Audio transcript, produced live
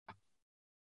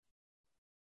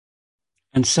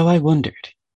And so I wondered,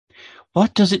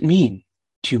 what does it mean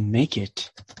to make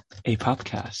it a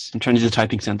podcast? I'm trying to do the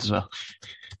typing sound as well.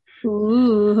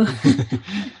 Ooh.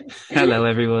 Hello,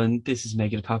 everyone. This is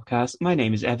Make It a Podcast. My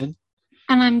name is Evan.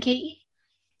 And I'm Katie.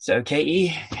 So, Katie,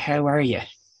 how are you?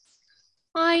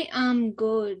 I am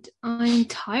good. I'm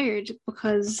tired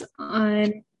because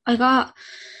I got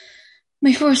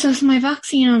my first dose of my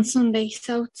vaccine on Sunday,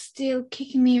 so it's still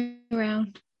kicking me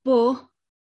around. But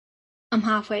I'm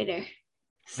halfway there.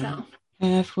 So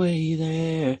Halfway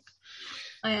there.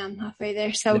 I am halfway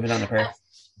there. So Living on a prayer.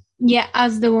 yeah,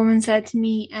 as the woman said to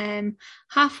me,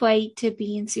 halfway to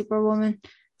being Superwoman.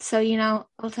 So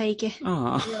I'll take it.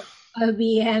 Oh, I'll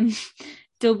be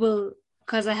double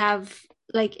because I have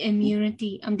like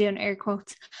immunity. I'm doing air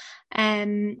quotes.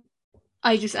 Um,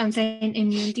 I'm saying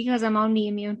immunity because I'm only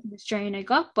immune to the strain I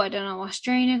got, but I don't know what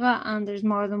strain I got, and there's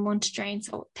more than one strain,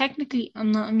 so technically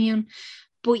I'm not immune.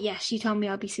 But yeah, she told me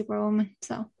I'll be Superwoman,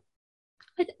 so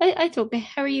I took it.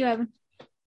 How are you, Evan?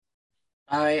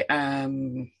 I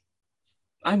am.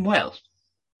 I'm well. I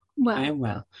Well, am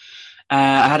well.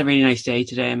 I had a really nice day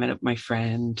today. I met up with my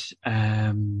friend.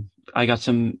 I got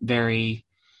some very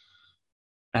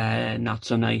not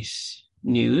so nice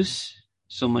news.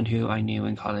 Someone who I knew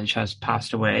in college has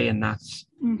passed away, and that's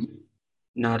mm,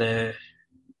 not a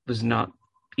was not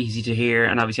easy to hear.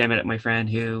 And obviously, I met up my friend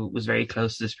who was very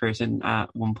close to this person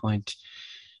at one point,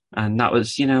 and that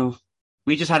was,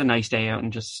 we just had a nice day out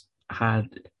and just had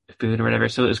food or whatever.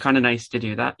 So it was kind of nice to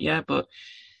do that. Yeah, but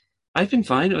I've been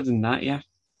fine other than that. Yeah,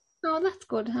 oh, that's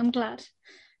good. I'm glad.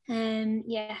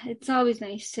 Yeah, it's always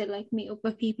nice to like meet up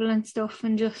with people and stuff,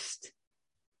 and just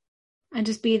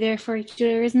be there for each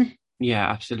other, isn't it? yeah,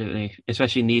 absolutely.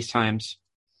 Especially in these times.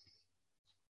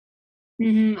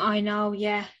 I know,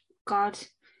 yeah. God,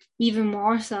 even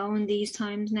more so in these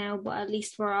times now, but at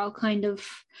least we're all kind of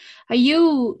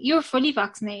you're fully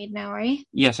vaccinated now, are you?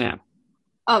 Yes, I am.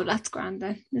 Oh, that's grand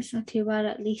then. That's not too bad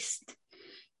at least.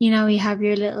 You have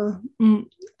your little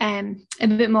a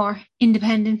bit more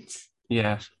independence.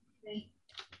 Yeah.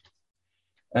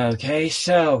 Okay,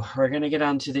 so we're going to get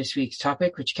on to this week's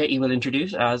topic, which Katie will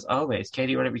introduce as always.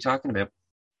 Katie, what are we talking about?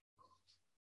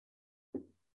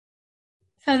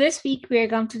 So this week we are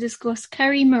going to discuss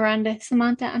Carrie, Miranda,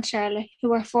 Samantha, and Charlotte,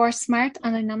 who are four smart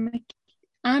and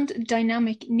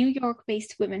dynamic New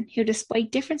York-based women who,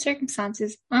 despite different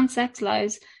circumstances and sex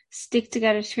lives, stick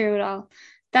together through it all.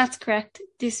 That's correct.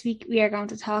 This week we are going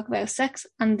to talk about Sex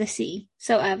and the Sea.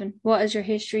 So, Evan, what is your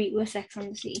history with Sex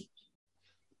and the Sea?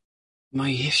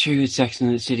 My history with Sex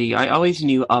and the City, I always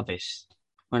knew of it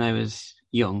when I was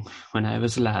young, when I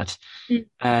was a lad. Mm.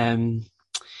 Um,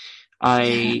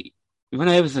 I when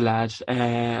I was a lad,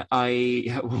 I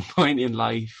at one point in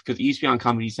life, because it used to be on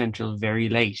Comedy Central very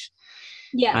late,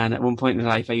 Yeah, and at one point in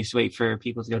life, I used to wait for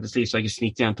people to go to sleep so I could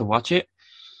sneak down to watch it.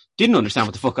 Didn't understand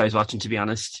what the fuck I was watching, to be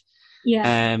honest.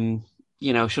 yeah. Um,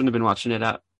 shouldn't have been watching it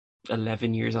at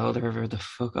 11 years old or whatever the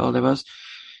fuck old I was.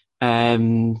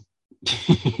 Um,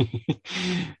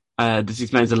 this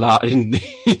explains a lot.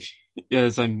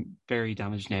 Yes, I'm very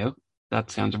damaged now.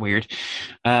 That sounds weird.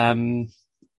 Um,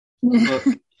 but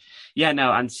yeah,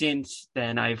 no, and since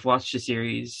then I've watched the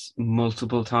series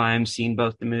multiple times, seen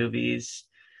both the movies.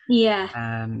 Yeah.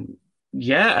 Um,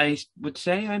 yeah, I would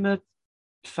say I'm a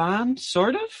fan,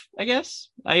 sort of, I guess.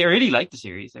 I really like the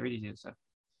series. I really do. So,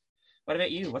 what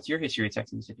about you? What's your history with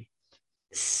Sex and the City?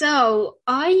 So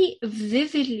I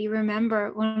vividly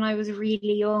remember when I was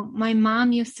really young, my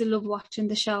mom used to love watching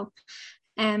the show.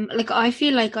 Like I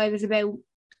feel like I was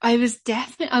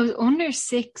under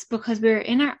six because we were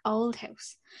in our old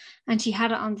house and she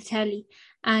had it on the telly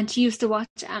and she used to watch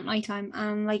it at night time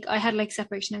and like I had like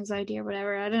separation anxiety or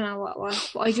whatever. I don't know what it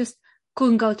was, but I just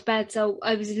couldn't go to bed. So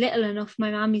I was little enough.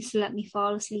 My mom used to let me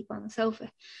fall asleep on the sofa.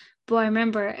 But I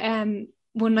remember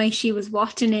one night she was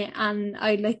watching it and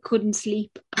I like couldn't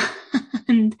sleep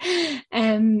and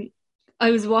um I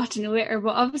was watching it with her,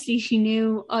 but obviously she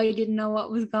knew I didn't know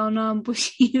what was going on. But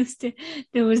she used to,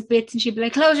 there was bits, and she'd be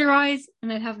like, "Close your eyes,"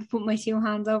 and I'd have to put my two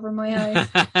hands over my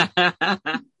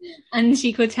eyes, and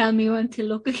she could tell me when to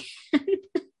look again.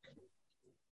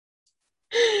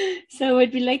 So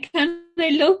I'd be like, "Can I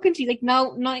look?" And she's like,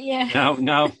 "No, not yet." No,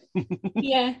 no.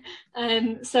 Yeah.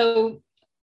 So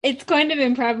it's kind of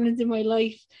been prevalent in my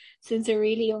life since a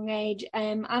really young age.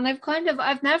 And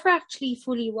I've never actually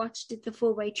fully watched it the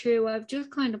full way through. I've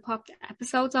just kind of popped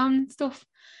episodes on and stuff.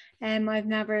 I've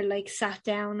never like sat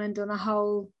down and done a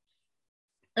whole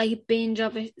like binge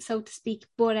of it, so to speak.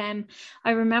 But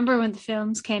I remember when the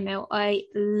films came out, I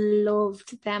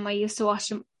loved them. I used to watch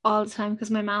them all the time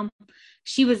because my mom,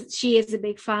 she is a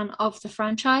big fan of the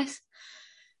franchise.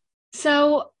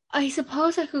 So I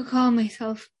suppose I could call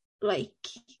myself like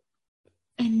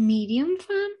a medium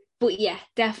fan. But yeah,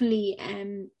 definitely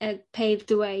it paved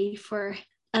the way for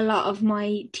a lot of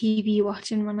my TV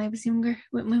watching when I was younger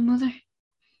with my mother.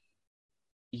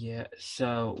 Yeah,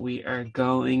 so we are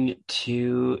going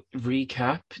to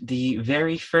recap the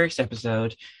very first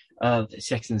episode of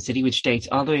Sex and the City, which dates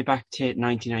all the way back to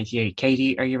 1998.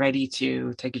 Katie, are you ready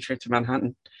to take a trip to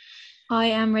Manhattan I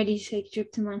am ready to take a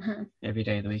trip to Manhattan. every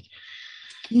day of the week?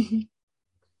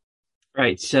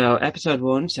 Right, so episode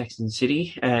 1, Sex and the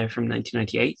City, from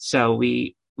 1998. So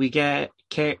we get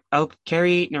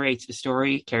Carrie narrates a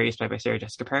story. Carrie is played by Sarah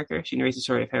Jessica Parker. She narrates a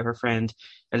story of how her friend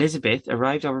Elizabeth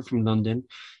arrived over from London,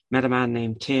 met a man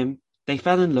named Tim. They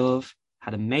fell in love,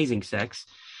 had amazing sex,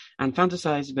 and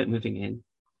fantasized about moving in.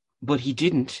 But he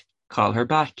didn't call her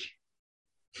back.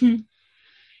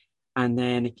 And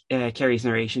then Carrie's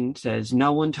narration says,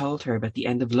 no one told her about the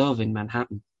end of love in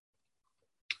Manhattan.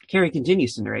 Carrie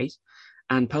continues to narrate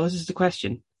and poses the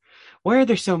question, why are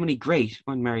there so many great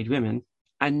unmarried women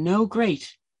and no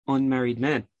great unmarried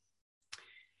men?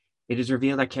 It is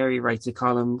revealed that Carrie writes a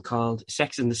column called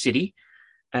Sex and the City,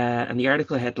 and the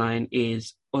article headline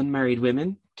is Unmarried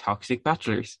Women, Toxic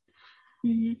Bachelors.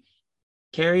 Mm-hmm.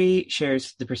 Carrie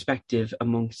shares the perspective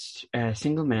amongst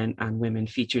single men and women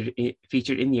featured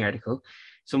in the article.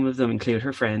 Some of them include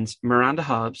her friends Miranda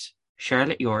Hobbs,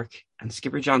 Charlotte York, and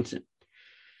Skipper Johnson.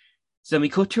 So then we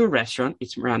cut to a restaurant.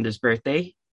 It's Miranda's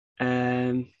birthday.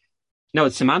 No,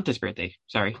 it's Samantha's birthday.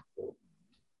 Sorry.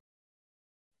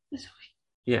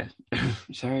 Yeah.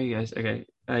 Sorry, guys. Okay.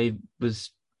 I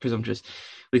was presumptuous.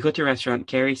 We got to a restaurant.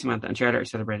 Carrie, Samantha, and Charlotte are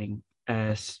celebrating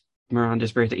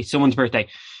Miranda's birthday. It's someone's birthday.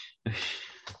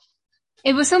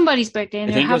 It was somebody's birthday, and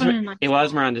I they're think having a night. it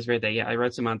was Miranda's birthday. Yeah, I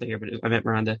wrote Samantha here, but I meant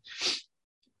Miranda.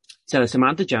 So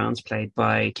Samantha Jones, played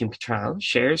by Kim Cattrall,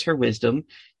 shares her wisdom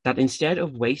that instead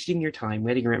of wasting your time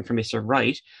waiting around for Mr.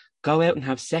 Right, go out and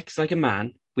have sex like a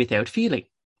man without feeling.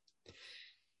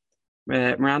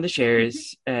 Miranda's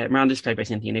played by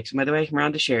Cynthia Nixon, by the way.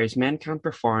 Miranda shares men can't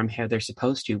perform how they're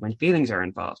supposed to when feelings are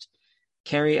involved.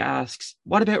 Carrie asks,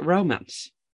 what about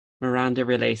romance? Miranda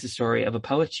relays the story of a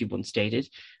poet she once dated,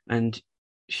 and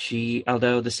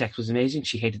although the sex was amazing,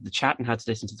 she hated the chat and had to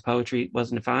listen to the poetry,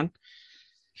 wasn't a fan.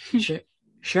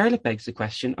 Charlotte begs the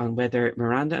question on whether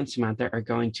Miranda and Samantha are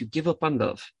going to give up on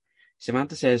love.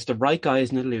 Samantha says the right guy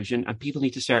is an illusion and people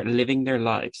need to start living their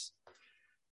lives.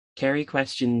 Carrie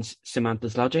questions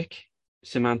Samantha's logic.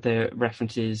 Samantha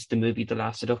references the movie The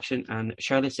Last Seduction, and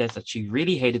Charlotte says that she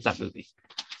really hated that movie.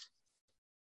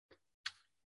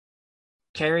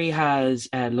 Carrie has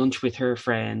lunch with her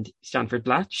friend Stanford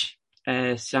Blatch.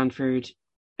 Stanford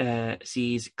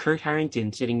sees Kurt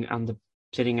Harrington sitting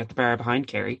at the bar behind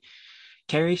Carrie.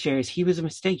 Carrie shares he was a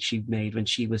mistake she made when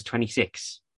she was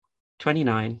 26,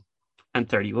 29, and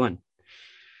 31.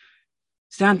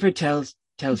 Stanford tells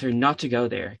her not to go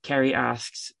there. Carrie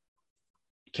acts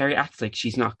like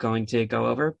she's not going to go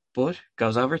over, but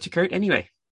goes over to Kurt anyway.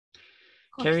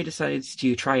 Carrie decides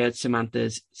to try out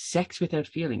Samantha's sex without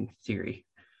feeling theory.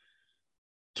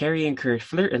 Carrie and Kurt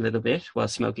flirt a little bit while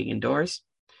smoking indoors.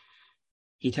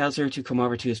 He tells her to come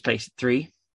over to his place at 3.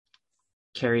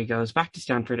 Carrie goes back to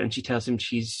Stanford and she tells him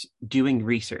she's doing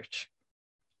research.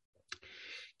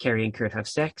 Carrie and Kurt have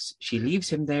sex. She leaves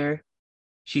him there.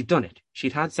 She'd done it.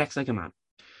 She'd had sex like a man.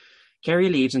 Carrie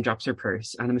leaves and drops her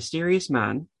purse, and a mysterious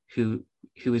man, who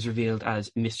is revealed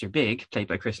as Mr. Big, played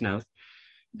by Chris Noth,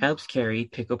 helps Carrie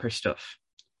pick up her stuff.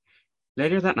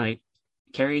 Later that night,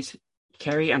 Carrie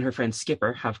and her friend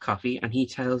Skipper have coffee, and he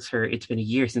tells her it's been a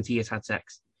year since he has had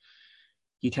sex.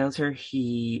 He tells her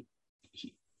he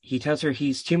tells her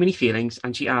he's too many feelings,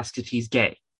 and she asks if he's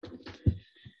gay.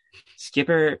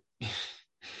 Skipper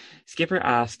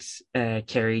asks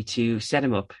Carrie to set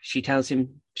him up. She tells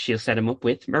him she'll set him up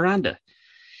with Miranda.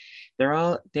 They're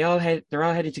all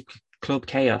headed to Club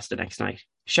Chaos the next night.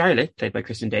 Charlotte, played by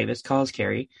Kristen Davis, calls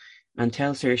Carrie and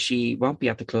tells her she won't be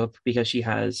at the club because she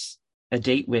has a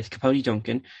date with Capote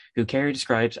Duncan, who Carrie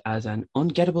describes as an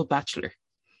ungettable bachelor.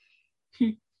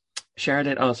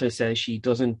 Charlotte also says she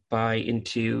doesn't buy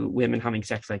into women having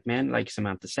sex like men, like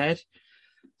Samantha said.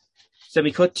 So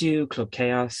we cut to Club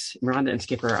Chaos. Miranda and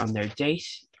Skipper are on their date,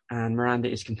 and Miranda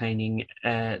is complaining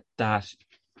that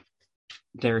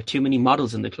there are too many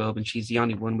models in the club, and she's the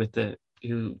only one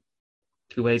who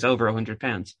weighs over 100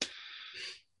 pounds.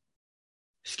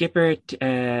 Skipper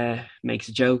makes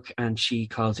a joke, and she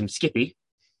calls him Skippy.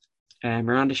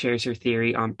 Miranda shares her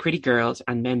theory on pretty girls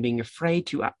and men being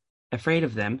afraid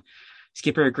of them.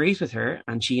 Skipper agrees with her,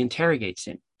 and she interrogates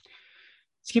him.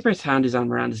 Skipper's hand is on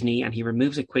Miranda's knee, and he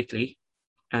removes it quickly,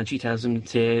 and she tells him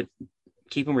to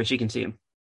keep him where she can see him.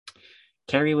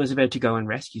 Kerry was about to go and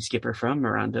rescue Skipper from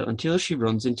Miranda until she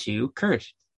runs into Kurt.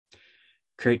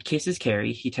 Kurt kisses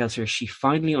Kerry. He tells her she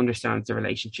finally understands the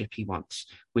relationship he wants,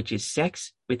 which is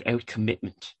sex without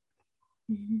commitment.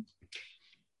 Mm-hmm.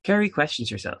 Kerry questions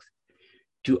herself.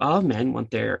 Do all men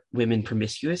want their women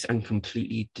promiscuous and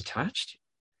completely detached?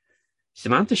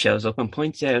 Samantha shows up and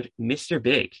points out Mr.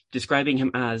 Big, describing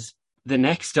him as the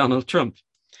next Donald Trump.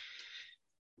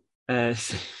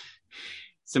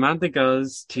 Samantha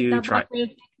goes to try...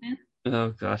 Oh,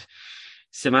 God.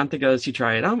 Samantha goes to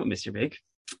try it on with Mr. Big.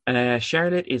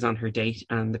 Charlotte is on her date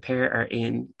and the pair are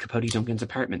in Capote Duncan's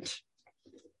apartment.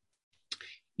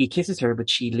 He kisses her, but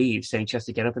she leaves, saying she has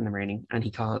to get up in the morning, and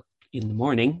he calls... In the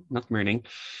morning, not morning.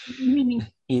 In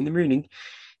the morning,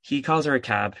 he calls her a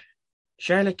cab.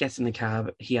 Charlotte gets in the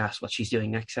cab. He asks what she's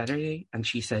doing next Saturday, and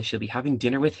she says she'll be having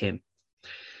dinner with him.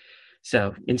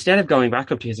 So instead of going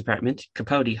back up to his apartment,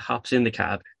 Capote hops in the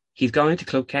cab. He's going to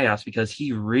Club Chaos because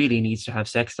he really needs to have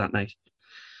sex that night.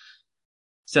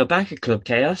 So back at Club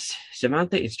Chaos,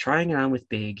 Samantha is trying it on with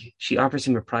Big. She offers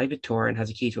him a private tour and has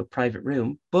a key to a private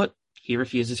room, but he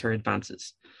refuses her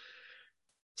advances.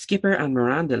 Skipper and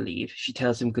Miranda leave. She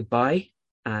tells him goodbye,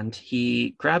 and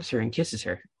he grabs her and kisses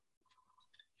her.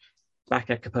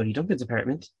 Back at Capote Duncan's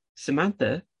apartment,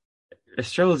 Samantha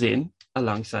strolls in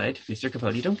alongside Mr.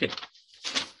 Capote Duncan.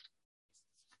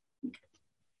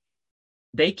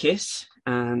 They kiss,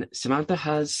 and Samantha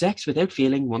has sex without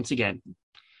feeling once again.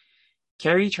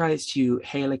 Kerry tries to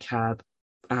hail a cab,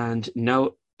 and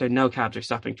no cabs are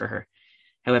stopping for her.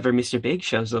 However, Mr. Big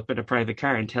shows up in a private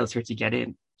car and tells her to get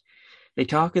in. They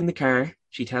talk in the car.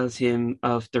 She tells him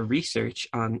of the research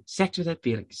on sex without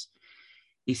feelings.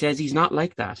 He says he's not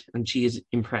like that, and she is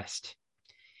impressed.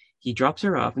 He drops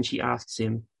her off, and she asks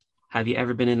him, have you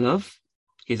ever been in love?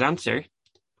 His answer,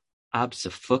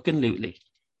 abso-fucking-lutely.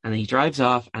 And he drives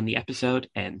off, and the episode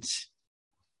ends.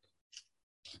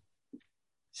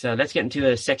 So let's get into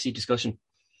a sexy discussion.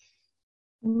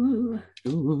 Ooh.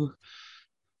 Ooh.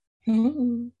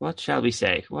 Ooh. What shall we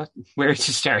say? Where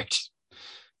to start?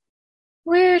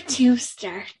 Where to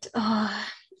start? Oh,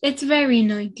 it's very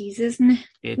 90s, isn't it?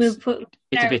 It's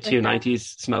a bit too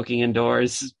 90s. Smoking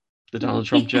indoors, the Donald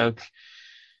Trump joke.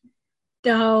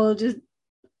 The whole just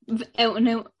out and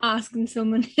out asking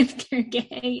someone if they're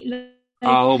gay.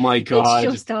 Oh my God.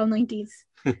 It's just all 90s.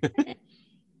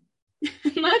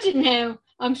 Imagine now.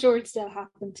 I'm sure it still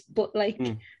happens, but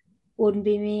wouldn't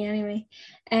be me anyway.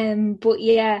 But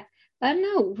yeah, I don't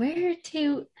know where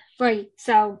to. Right,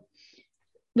 so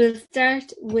we'll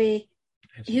start with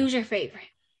who's your favorite?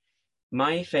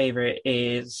 My favorite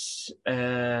is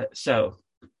so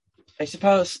I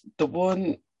suppose the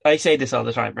one I say this all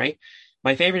the time, right?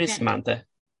 My favorite is Samantha.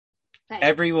 Right.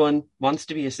 Everyone wants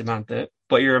to be a Samantha,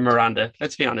 but you're a Miranda.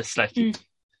 Let's be honest,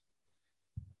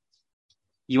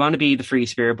 you want to be the free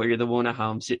spirit, but you're the one at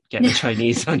home getting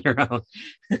Chinese on your own.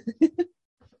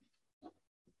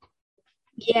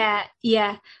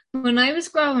 Yeah. When I was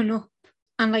growing up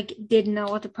and didn't know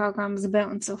what the program was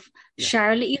about and stuff,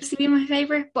 Charlotte used to be my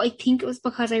favorite, but I think it was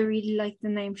because I really liked the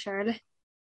name Charlotte.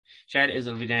 Charlotte is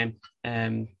a lovely name.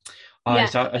 I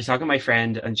was talking to my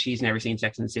friend, and she's never seen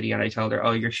Sex and the City, and I told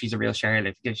her, she's a real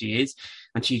Charlotte, because she is.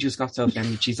 And she just got so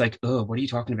offended. She's like, oh, what are you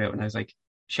talking about? And I was like,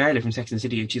 Charlotte from Sex and the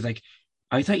City. And she's like,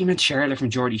 I thought you meant Charlotte from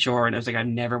Geordie Shore. And I was like, I've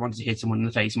never wanted to hit someone in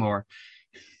the face more.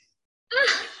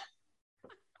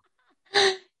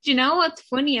 Do you know what's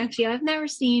funny, actually? I've never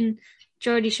seen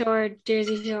Geordie Shore,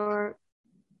 Jersey Shore,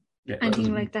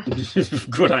 anything like that.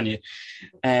 Good on you.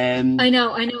 I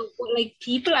know. But,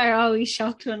 people are always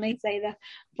shocked when I say that.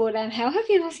 But how have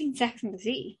you not seen Sex and the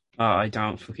City? Oh, I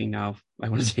don't fucking know. I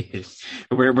want to see it.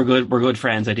 We're good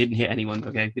friends. I didn't hit anyone,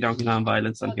 okay? We don't condone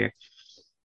violence on here.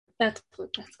 That's good.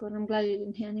 I'm glad you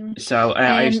didn't hit anyone. So,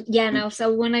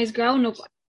 so when I was growing up...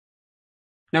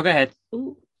 No, go ahead.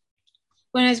 Ooh.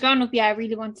 When I was growing up, I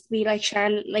really wanted to be like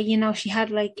Charlotte. She had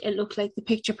it looked like the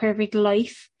picture perfect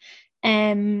life.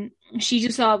 She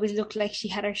just always looked like she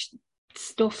had her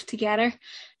stuff together.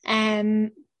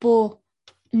 But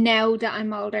now that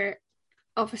I'm older,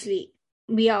 obviously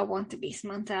we all want to be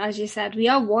Samantha. As you said, we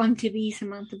all want to be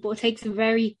Samantha, but it takes a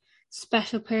very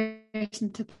special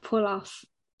person to pull off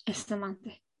a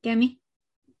Samantha. Get me?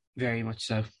 Very much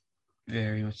so.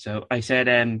 Very much so. I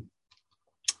said,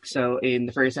 so in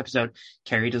the first episode,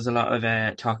 Kerry does a lot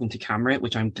of talking to camera,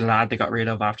 which I'm glad they got rid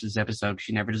of after this episode.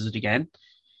 She never does it again.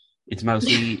 It's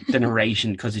mostly the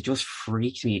narration, because it just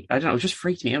freaks me. I don't know, it just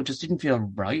freaked me out. It just didn't feel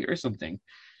right or something.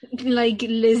 Like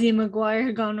Lizzie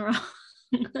McGuire gone wrong.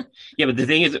 Yeah, but the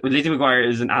thing is, Lizzie McGuire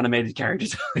is an animated character,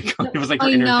 so it was like her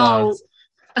inner thoughts.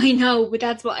 I know, but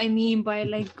that's what I mean by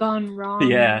gone wrong.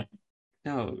 Yeah.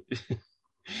 No.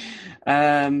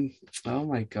 Um. Oh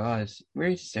my God. Where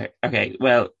to start? Okay.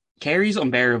 Well, Carrie's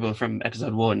unbearable from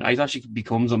episode one. I thought she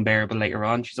becomes unbearable later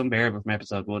on. She's unbearable from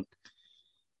episode one.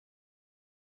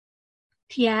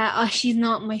 Yeah, she's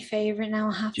not my favorite now,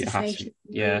 I have She to has say. to be.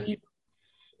 She's Yeah. really,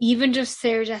 even just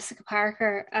Sarah Jessica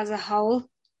Parker as a whole,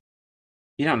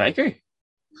 You don't like her?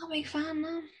 not a big fan,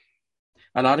 no.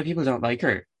 A lot of people don't like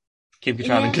her, Kim Cattrall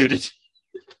Yeah, included.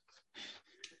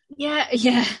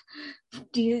 yeah.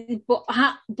 But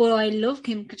I love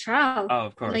Kim Cattrall. Oh,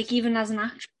 of Like course. even as an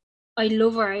actress, I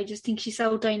love her. I just think she's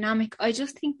so dynamic. I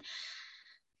just think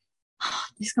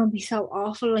this is gonna be so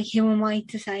awful. Like who am I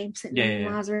to say I'm sitting Yeah, in yeah, the yeah.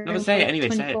 Maz No, but room for say it like anyway.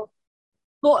 Say it. 24.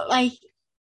 But like,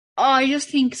 I just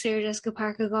think Sarah Jessica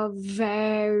Parker got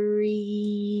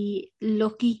very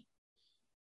lucky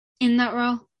in that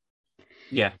role.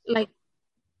 Yeah. Like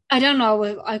I don't know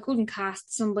if I couldn't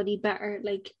cast somebody better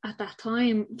like at that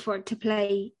time for to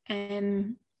play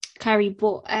Carrie,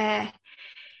 but I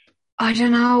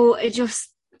don't know. It just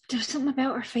there's something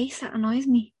about her face that annoys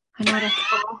me. I know that's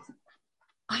awful.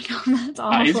 I know that's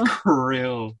That is awful.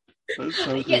 cruel. That's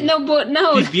so Yeah, cruel. no, but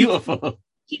no, She's like beautiful.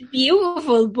 she's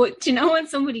beautiful, but you know when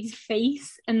somebody's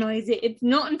face annoys it, it's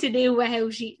nothing to do with how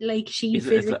she Is it? It's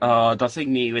physically. oh, that's like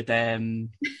me with a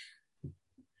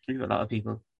lot of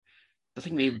people. That's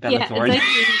like me with Bella Yeah, it's Thorne. like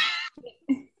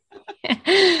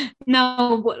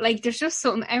no, but like there's just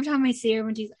something every time I see her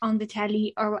when she's on the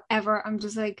telly or whatever, I'm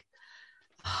just like,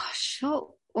 oh, shut up.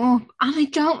 And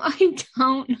I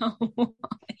don't know.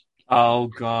 Oh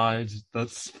God,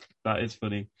 that is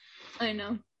funny. I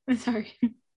know. I'm sorry.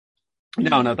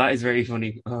 No, no, that is very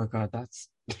funny. Oh God, that's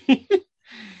Yeah,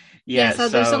 yeah. so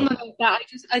there's So something about that.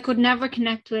 I could never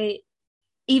connect with,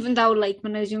 even though like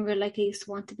when I was younger, like I used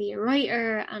to want to be a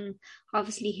writer, and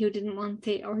obviously who didn't want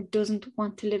to or doesn't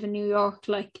want to live in New York,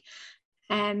 like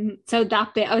so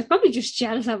that bit I was probably just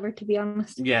jealous of her to be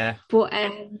honest. yeah, But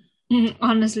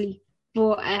honestly.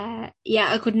 But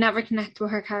yeah, I could never connect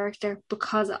with her character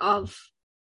because of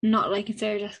not liking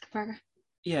Sarah Jessica Parker.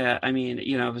 yeah. I mean,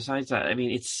 besides that, I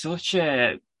mean, it's such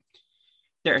a.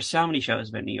 There are so many shows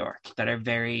about New York that are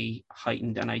very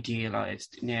heightened and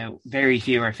idealized. Now, very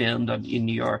few are filmed in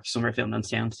New York. Some are filmed on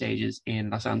sound stages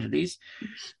in Los Angeles.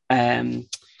 Um,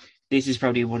 this is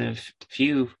probably one of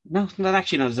few. No, not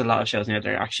actually. No, there's a lot of shows now that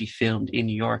are actually filmed in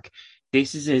New York.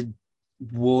 This is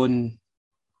one.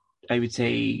 I would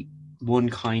say one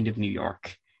kind of New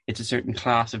York. It's a certain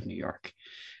class of New York.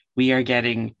 We are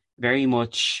getting very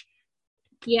much.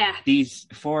 Yeah. These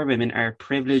four women are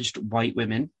privileged white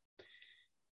women.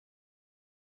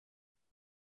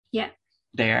 Yeah.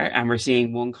 There, and we're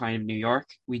seeing one kind of New York.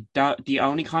 The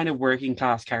only kind of working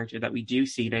class character that we do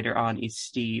see later on is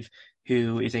Steve,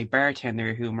 who is a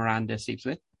bartender who Miranda sleeps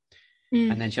with,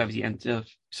 and then she obviously ends up,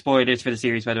 spoilers for the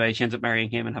series by the way, she ends up marrying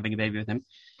him and having a baby with him.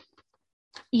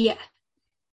 Yeah.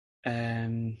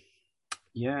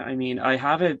 Yeah, I mean, I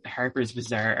have a Harper's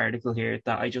Bazaar article here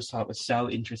that I just thought was so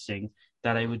interesting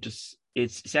that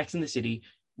it's Sex and the City,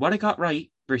 what it got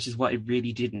right versus what it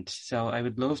really didn't. So I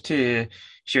would love to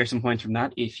share some points from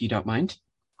that if you don't mind.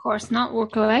 Of course not,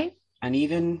 work away. And you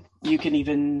can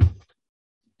even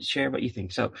share what you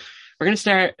think. So we're going to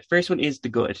start. First one is the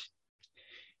good.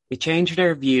 It changed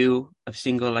our view of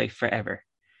single life forever.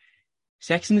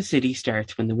 Sex in the City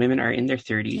starts when the women are in their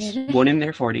 30s, one in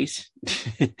their 40s,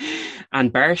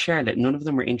 and bar Charlotte, none of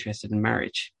them were interested in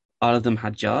marriage. All of them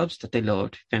had jobs that they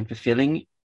loved, found fulfilling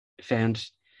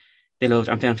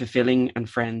and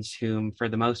friends whom, for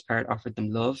the most part, offered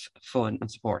them love, fun, and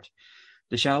support.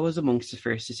 The show was amongst the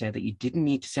first to say that you didn't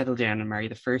need to settle down and marry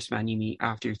the first man you meet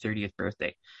after your 30th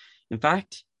birthday. In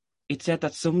fact, it said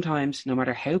that sometimes, no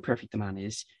matter how perfect the man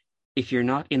is, if you're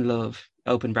not in love,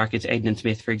 open brackets, Aiden and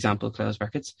Smith, for example, close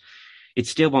brackets, it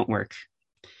still won't work.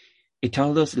 It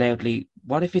told us loudly,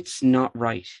 what if it's not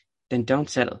right? Then don't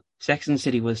settle. Sex and the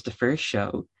City was the first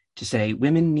show to say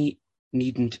women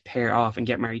needn't pair off and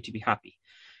get married to be happy.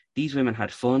 These women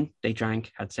had fun, they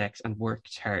drank, had sex, and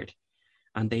worked hard.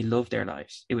 And they loved their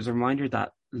lives. It was a reminder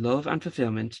that love and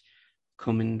fulfillment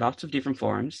come in lots of different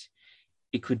forms.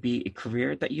 It could be a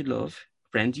career that you love,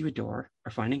 friends you adore,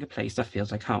 or finding a place that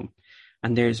feels like home.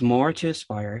 And there's more to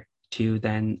aspire to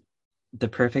than the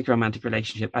perfect romantic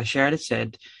relationship. As Charlotte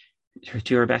said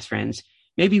to her best friends,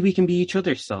 maybe we can be each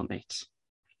other's soulmates.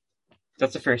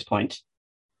 That's the first point.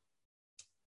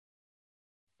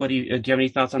 Do you have any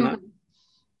thoughts on that?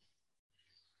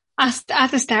 At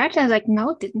the start, I was like,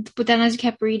 no, it didn't. But then as I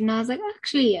kept reading, I was like,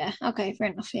 actually, yeah. Okay, fair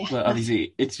enough, yeah. Well,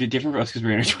 obviously, it's a bit different for us because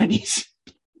we're in our 20s.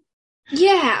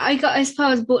 Yeah, I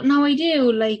suppose. But no, I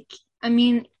do. Like, I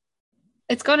mean,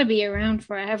 it's going to be around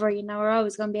forever. We're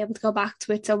always going to be able to go back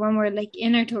to it. So when we're like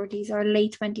in our 30s or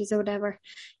late 20s or whatever,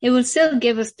 it will still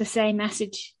give us the same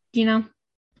message,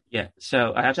 Yeah.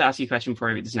 So I have to ask you a question before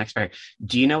we read this next part.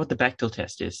 Do you know what the Bechdel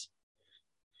test is?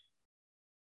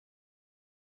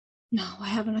 No, I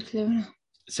haven't a clue. No.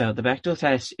 So the Bechdel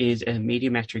test is a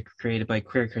media metric created by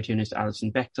queer cartoonist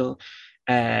Alison Bechdel.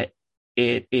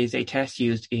 It is a test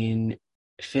used in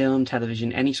film,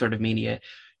 television, any sort of media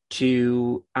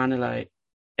to analyze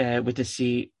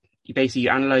basically you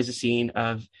analyze a scene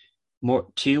of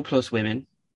 2+ women.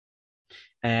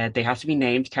 They have to be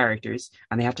named characters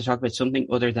and they have to talk about something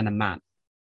other than a man.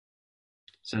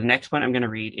 So the next one I'm going to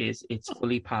read is it's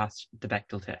fully passed the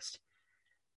Bechdel test.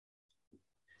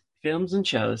 Films and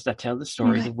shows that tell the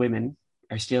stories of women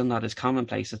are still not as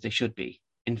commonplace as they should be.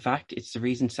 In fact, it's the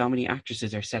reason so many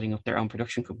actresses are setting up their own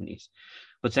production companies.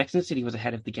 But Sex and the City was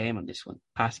ahead of the game on this one,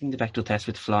 passing the Bechdel test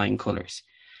with flying colours.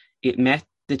 It met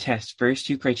the test's first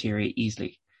 2 criteria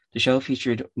easily. The show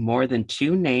featured more than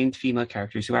 2 named female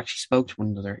characters who actually spoke to one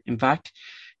another. In fact,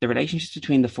 the relationships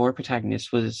between the 4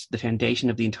 protagonists was the foundation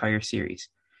of the entire series.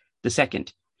 The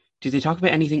second, do they talk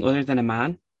about anything other than a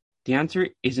man? The answer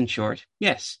is, in short,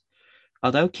 yes.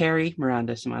 Although Carrie,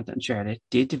 Miranda, Samantha, and Charlotte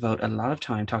did devote a lot of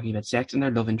time talking about sex and their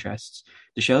love interests,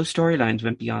 the show's storylines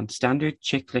went beyond standard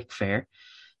chick flick fare.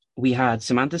 We had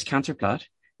Samantha's cancer plot,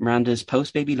 Miranda's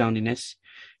post-baby loneliness,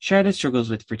 Charlotte's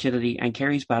struggles with fertility, and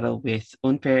Carrie's battle with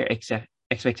unfair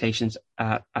expectations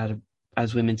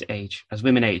as women age.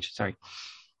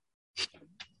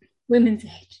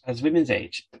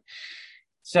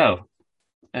 So,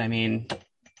 I mean,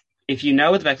 if you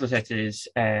know what the Bechdel test is,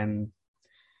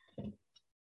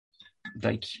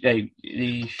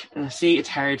 see, it's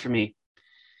hard for me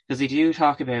because they do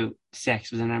talk about sex,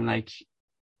 but then I'm like,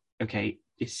 okay,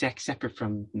 is sex separate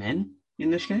from men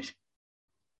in this case?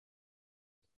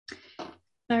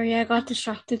 Sorry, I got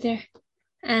distracted there.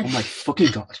 Oh my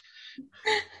fucking god!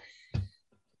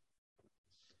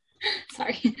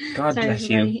 Sorry. God bless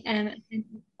you.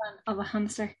 Of a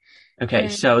hamster. Okay,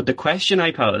 so the question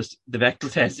I posed, the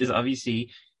Bechdel test, is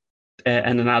obviously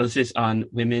an analysis on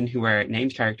women who are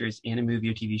named characters in a movie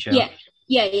or TV show. Yeah.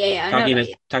 Talking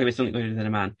about something other than a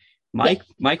man.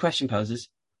 My question poses,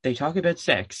 they talk about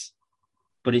sex,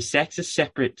 but is sex a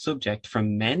separate subject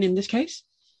from men in this case?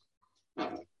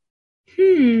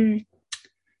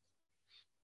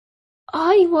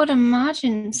 I would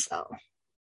imagine so.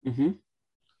 Mm-hmm.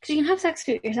 Because you can have sex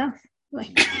with yourself.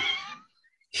 Like.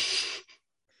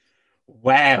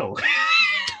 Wow.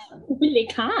 You really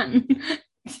can.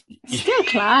 Still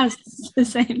class. It's the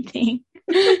same thing.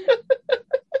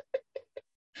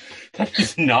 That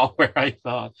is not where I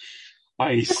thought.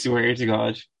 I swear to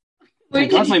God.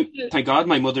 Thank God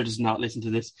my mother does not listen to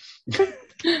this.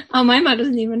 Oh, my mom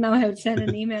doesn't even know how to send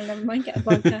an email. Never mind get a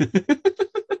podcast.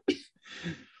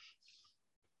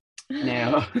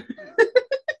 No.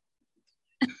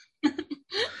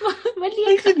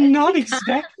 I did not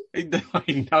expect.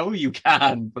 I know you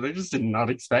can, but I just did not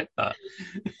expect that.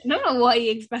 I don't know what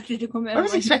you expected to come out. I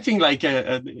was expecting like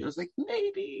it was like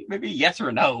maybe yes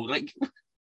or no, like.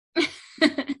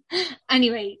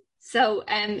 Anyway, so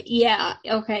yeah,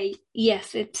 okay,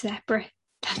 yes, it's separate.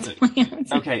 That's my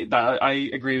answer. Okay, I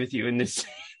agree with you in this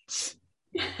sense.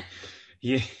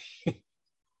 Yeah,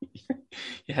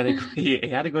 he had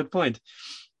a good point.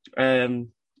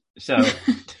 So.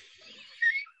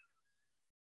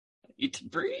 Need to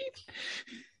breathe.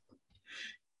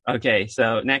 Okay,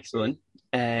 so next one.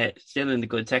 Still in the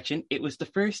good section. It was the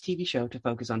first TV show to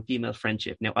focus on female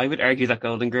friendship. Now, I would argue that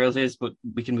Golden Girls is, but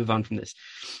we can move on from this.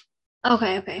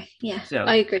 Okay. Yeah, so,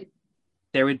 I agree.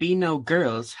 There would be no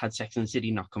girls had Sex and the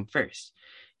City not come first.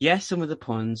 Yes, some of the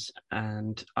puns,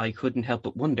 and I couldn't help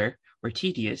but wonder, were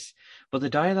tedious, but the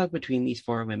dialogue between these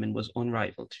 4 women was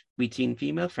unrivaled. We'd seen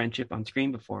female friendship on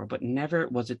screen before, but never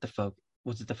was it the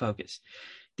focus.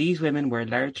 These women were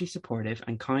largely supportive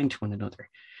and kind to one another.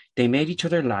 They made each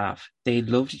other laugh. They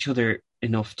loved each other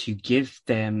enough to give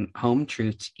them home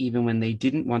truths even when they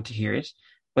didn't want to hear it.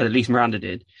 Well, at least Miranda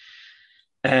did.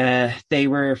 They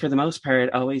were, for the most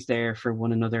part, always there for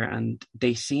one another, and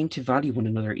they seemed to value one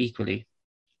another equally.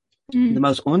 The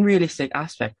most unrealistic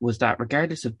aspect was that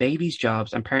regardless of babies,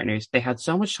 jobs, and partners, they had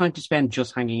so much time to spend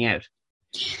just hanging out.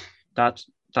 That's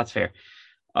fair.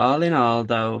 All in all,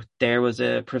 though, there was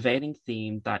a prevailing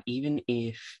theme that even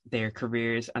if their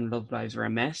careers and love lives were a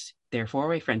mess, their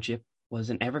 4-way friendship was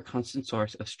an ever-constant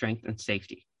source of strength and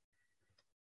safety.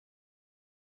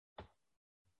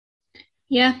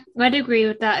 Yeah, I'd agree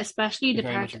with that, especially the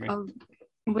part of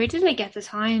where did I get the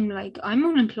time? Like, I'm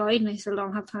unemployed and I still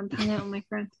don't have time to hang out with my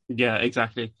friends. Yeah,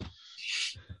 exactly.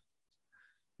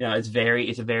 Yeah, it's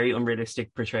a very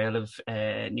unrealistic portrayal of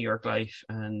New York life,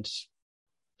 and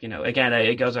again,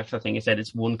 it goes back to the thing I said.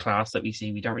 It's one class that we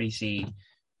see. We don't really see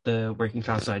the working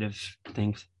class side of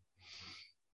things.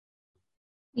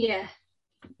 Yeah.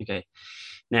 Okay,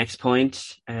 next point.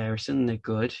 We're still in the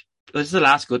good. This is the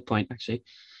last good point, actually.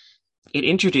 It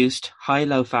introduced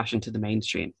high-low fashion to the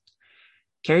mainstream.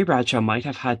 Carrie Bradshaw might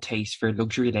have had taste for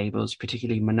luxury labels,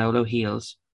 particularly Manolo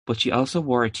heels, but she also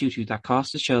wore a tutu that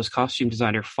cost the show's costume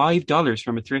designer $5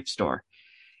 from a thrift store.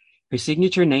 Her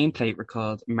signature nameplate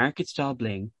recalled market-style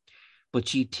bling, but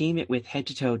she'd team it with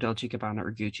head-to-toe Dolce & Gabbana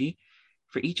or Gucci.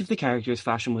 For each of the characters,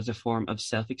 fashion was a form of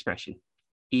self-expression,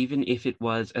 even if it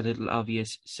was a little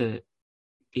obvious.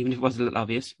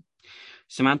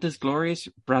 Samantha's glorious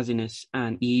brassiness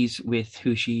and ease with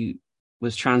who she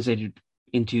was translated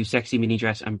into sexy mini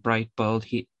dress and bright, bold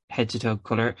head-to-toe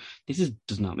colour.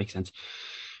 Does not make sense.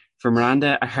 For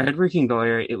Miranda, a hard-working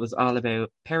lawyer, it was all about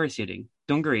parasuiting,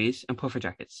 dungarees, and puffer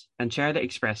jackets. And Charlotte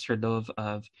expressed her love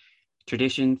of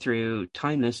tradition through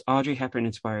timeless, Audrey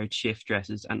Hepburn-inspired shift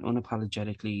dresses and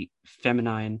unapologetically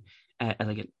feminine,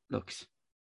 elegant looks.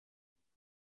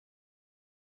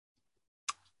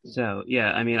 So,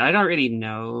 yeah, I mean, I don't really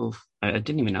know. I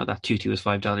didn't even know that tutu was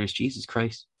 $5. Jesus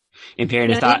Christ. In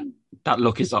fairness, that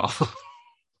look is awful.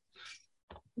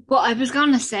 But I was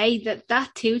gonna say that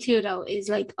tutu though is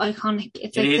like iconic.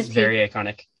 It is very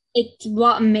iconic. It's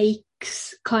what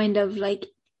makes kind of like,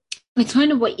 it's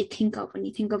kind of what you think of when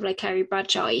you think of like Carrie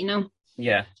Bradshaw,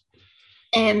 Yeah.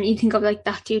 You think of like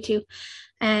that tutu.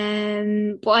 But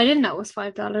I didn't know it was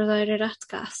 $5 either. That's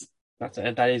gas.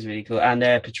 That is really cool. And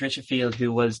Patricia Field,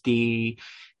 who was the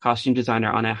costume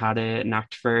designer on it, had a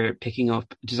knack for picking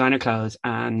up designer clothes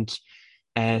and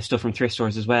stuff from thrift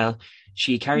stores as well.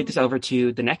 She carried this over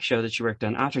to the next show that she worked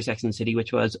on after Sex and the City,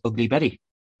 which was Ugly Betty.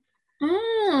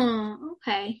 Oh,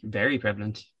 okay. Very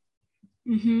prevalent.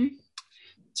 Mm-hmm.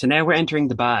 So now we're entering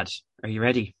the bad. Are you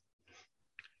ready?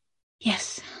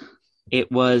 Yes. It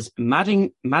was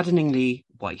maddeningly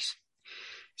white.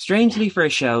 Strangely, for a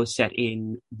show set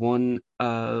in one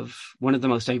of the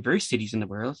most diverse cities in the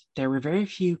world, there were very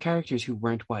few characters who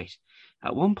weren't white.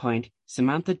 At one point,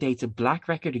 Samantha dates a black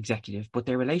record executive, but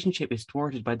their relationship is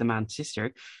thwarted by the man's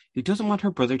sister, who doesn't want her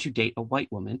brother to date a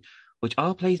white woman, which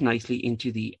all plays nicely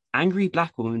into the angry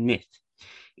black woman myth.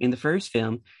 In the first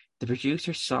film, the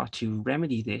producer sought to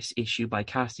remedy this issue by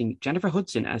casting Jennifer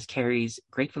Hudson as Carrie's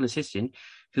grateful assistant,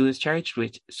 who is charged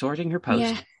with sorting her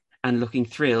post and looking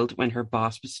thrilled when her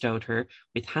boss bestowed her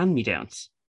with hand-me-downs.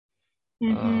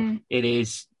 Mm-hmm. It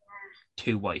is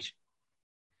too white.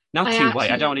 Not too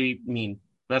white. I don't really mean.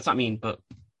 That's not mean, but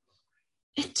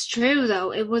it's true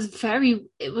though. It was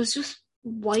just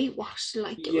whitewashed.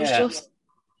 Like it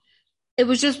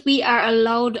was just we are a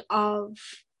load of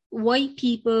white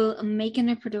people making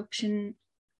a production,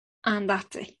 and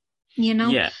that's it.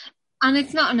 Yeah. And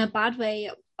it's not in a bad way.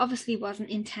 It obviously wasn't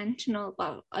intentional,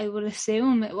 but I would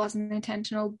assume it wasn't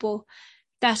intentional. But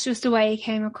that's just the way it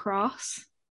came across.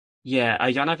 Yeah,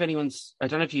 I don't know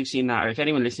if you've seen that, or if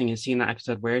anyone listening has seen that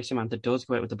episode where Samantha does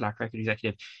go out with the black record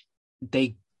executive.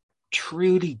 They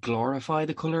truly glorify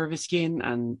the color of his skin,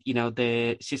 and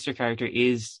the sister character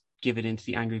is given into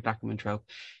the angry black woman trope.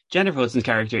 Jennifer Hudson's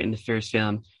character in the first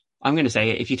film, I'm going to say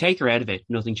it, if you take her out of it,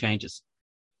 nothing changes.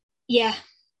 Yeah.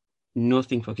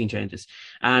 Nothing fucking changes.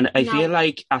 And I feel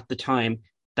like at the time,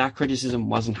 that criticism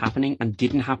wasn't happening and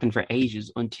didn't happen for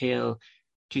ages until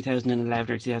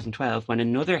 2011 or 2012, when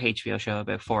another HBO show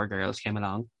about 4 girls came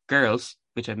along. Girls,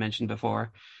 which I've mentioned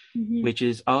before, which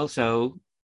is also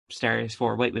stars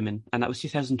 4 white women, and that was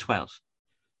 2012.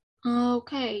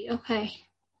 Okay.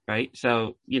 Right?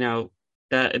 So,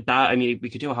 that I mean, we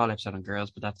could do a whole episode on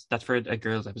girls, but that's for a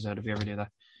girls episode if we ever do that.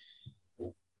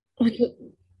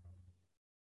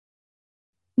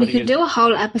 We could do a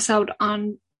whole episode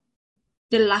on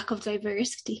the lack of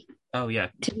diversity. Oh, yeah.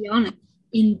 To be honest,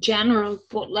 in general,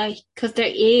 but because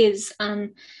there is,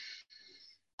 and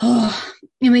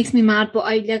it makes me mad. But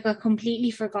I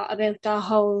completely forgot about that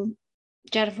whole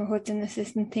Jennifer Hudson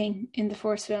assistant thing in the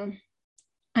first film,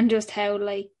 and just how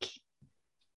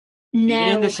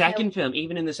even in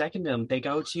the second film, they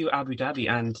go to Abu Dhabi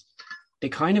and they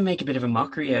kind of make a bit of a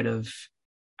mockery out of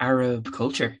Arab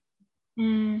culture.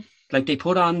 Like they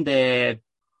put on I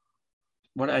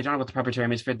don't know what the proper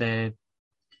term is for the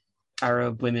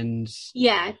Arab women's...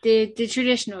 Yeah, the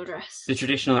traditional dress. The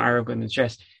traditional Arab women's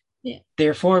dress. Yeah.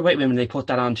 They're 4 white women, they put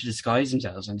that on to disguise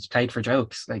themselves, and it's played for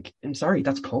jokes. Like, I'm sorry,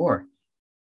 that's poor.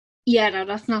 Yeah, no,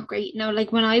 that's not great. No,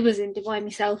 when I was in Dubai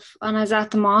myself and I was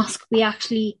at the mosque, we had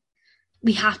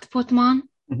to put them on.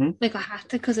 Mm-hmm. Like I had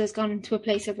to because I was gone to a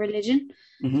place of religion.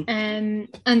 Mm-hmm.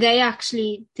 And they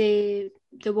actually the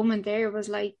woman there was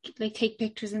like take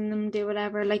pictures in them, do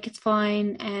whatever, like it's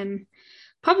fine.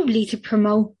 Probably to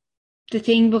promote the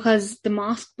thing because the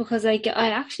mosque, because I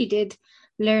actually did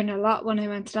learn a lot when I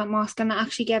went to that mosque, and it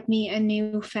actually gave me a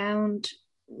newfound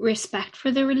respect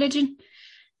for the religion.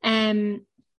 Um,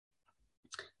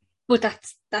 but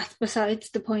that's besides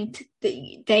the point.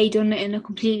 They done it in a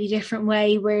completely different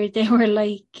way, where they were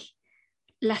like,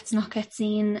 let's not get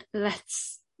seen.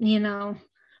 Let's,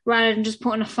 rather than just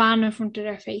putting a fan in front of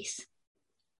their face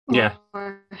Yeah.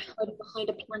 or hiding behind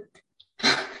a plant.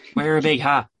 Wear a big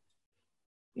hat.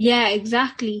 Yeah,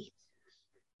 exactly.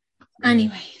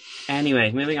 Anyway,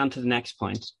 moving on to the next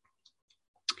point.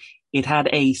 It had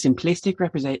a simplistic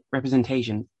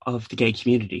representation of the gay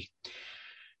community.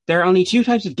 There are only two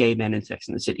types of gay men in Sex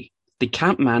and the City. The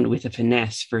camp man with a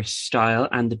finesse for style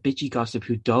and the bitchy gossip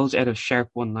who doles out sharp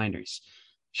one-liners.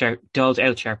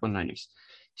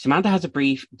 Samantha has a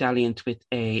brief dalliance with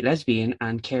a lesbian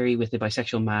and Carrie with a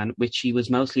bisexual man, which she was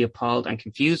mostly appalled and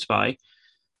confused by.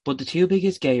 But the two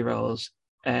biggest gay roles,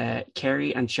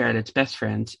 Carrie and Charlotte's best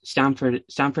friends, Stanford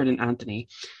and Anthony,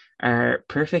 are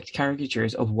perfect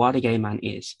caricatures of what a gay man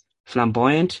is.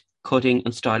 Flamboyant, cutting,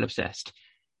 and style-obsessed.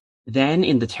 Then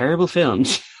in the terrible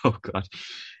films, oh God,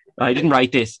 I didn't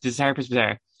write this. This is Harper's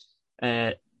Bazaar.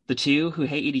 The two who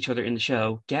hated each other in the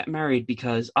show get married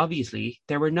because obviously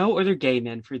there were no other gay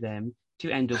men for them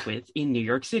to end up with in New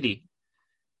York City.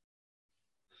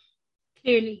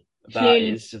 Clearly.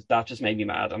 That just made me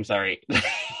mad. I'm sorry.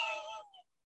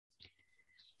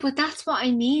 But that's what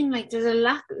I mean. Like, there's a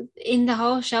lack in the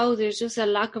whole show. There's just a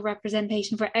lack of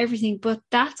representation for everything. But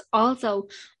that's also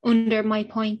under my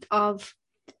point of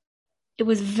it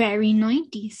was very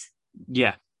 90s.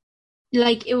 Yeah.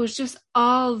 Like, it was just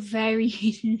all very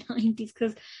 90s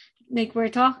because, like, we're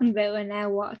talking about it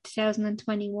now,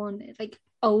 2021? It's like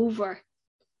over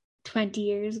 20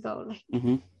 years ago. Like,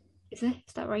 Is it?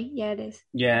 Is that right? Yeah, it is.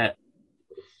 Yeah.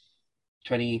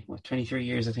 23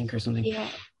 years, I think, or something. Yeah.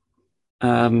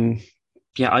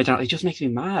 Yeah, it just makes me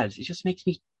mad. It just makes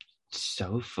me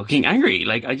so fucking angry.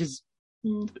 Like, I'm just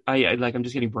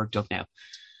getting worked up now.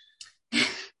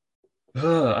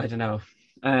 I don't know.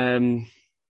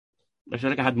 I feel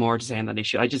like I had more to say on that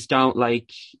issue. I just don't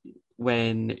like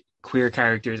when queer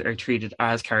characters are treated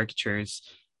as caricatures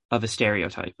of a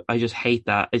stereotype. I just hate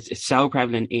that. It's so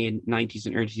prevalent in 90s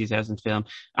and early 2000s film.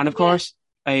 And of course,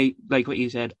 I like what you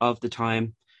said of the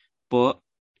time, but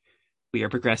we are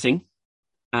progressing.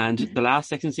 And the last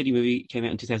Sex and the City movie came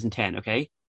out in 2010, okay?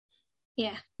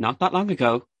 Yeah. Not that long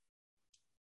ago,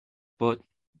 but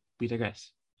we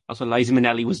digress. Also, Liza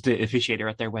Minnelli was the officiator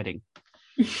at their wedding.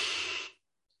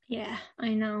 Yeah,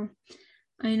 I know.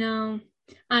 And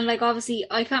like, obviously,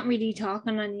 I can't really talk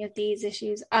on any of these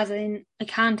issues, as in, I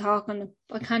can't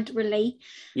relate.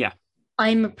 Yeah.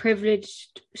 I'm a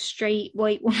privileged, straight,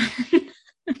 white woman.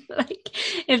 Like,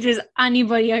 if there's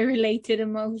anybody I relate to the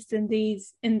most in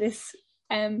this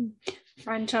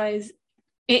franchise,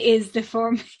 it is the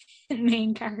four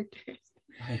main characters.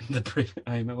 I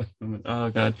am a white woman. Oh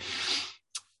God.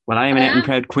 Well, I am an out and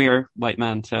proud queer white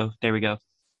man, so there we go.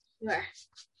 Where?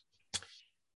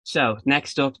 So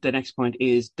next up, the next point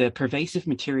is the pervasive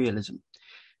materialism.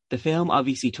 The films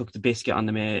obviously took the biscuit on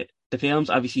the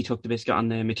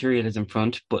materialism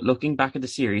front, but looking back at the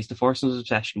series, the Forstons'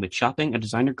 obsession with shopping and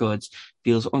designer goods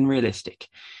feels unrealistic.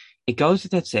 It goes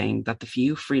without saying that the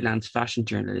few freelance fashion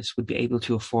journalists would be able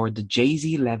to afford the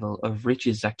Jay-Z level of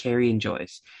riches that Carrie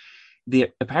enjoys. The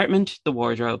apartment, the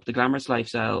wardrobe, the glamorous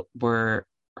lifestyle were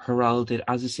heralded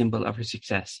as a symbol of her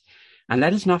success. And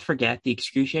let us not forget the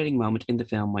excruciating moment in the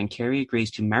film when Carrie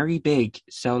agrees to marry Big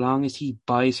so long as he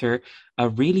buys her a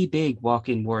really big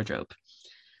walk-in wardrobe.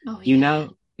 Oh, yeah.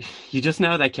 You just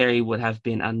know that Carrie would have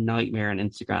been a nightmare on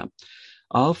Instagram.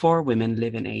 All four women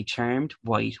live in a charmed,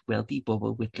 white, wealthy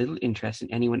bubble with little interest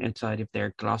in anyone outside of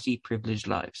their glossy, privileged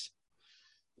lives.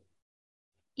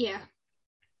 Yeah.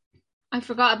 I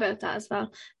forgot about that as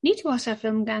well. Need to watch that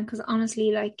film again because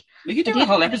honestly, like, we could do a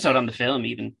whole episode on the film,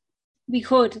 even. We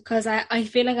could, because I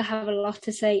feel like I have a lot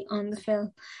to say on the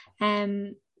film.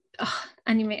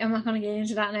 Anyway, I'm not going to get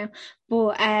into that now.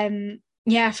 But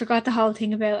yeah, I forgot the whole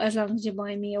thing about as long as you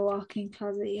buy me a walk-in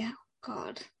closet. Yeah,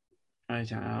 God. I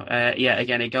don't know. Yeah,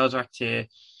 again, it goes back to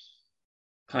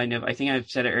kind of, I think I've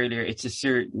said it earlier, I've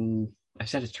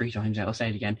said it 3 times now, I'll say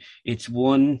it again. It's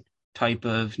one type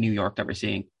of New York that we're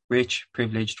seeing. Rich,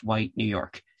 privileged, white New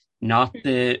York. Not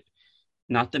the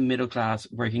middle class,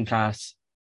 working class,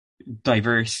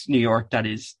 diverse New York that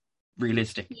is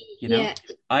realistic, you know? Yeah,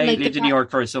 I lived in New York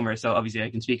for a summer, so obviously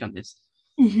I can speak on this.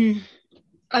 Mm-hmm.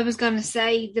 I was gonna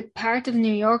say the part of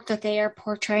New York that they are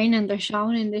portraying and they're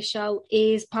showing in this show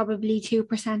is probably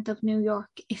 2% of New York,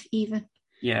 if even.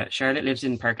 Yeah, Charlotte lives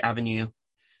in Park Avenue,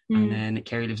 and Mm. then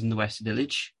Carrie lives in the West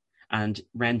Village, and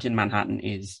rent in Manhattan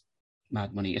is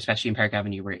mad money, especially in Park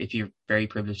Avenue, where if you're very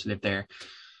privileged to live there,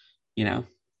 you know.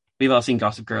 We've all seen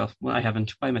Gossip Girl. Well, I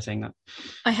haven't. Why am I saying that?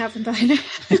 I haven't either.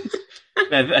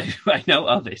 I know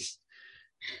of it.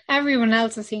 Everyone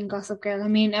else has seen Gossip Girl. I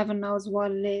mean, Evan knows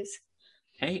what it is.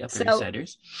 Hey, Upper East So,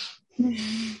 Siders.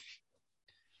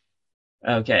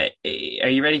 Okay, are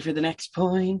you ready for the next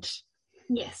point?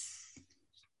 yes.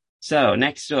 So,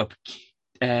 next up,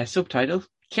 subtitle,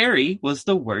 Carrie was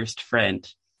the worst friend.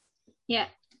 Yeah.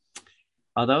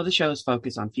 Although the show's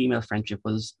focus on female friendship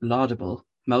was laudable,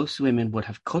 most women would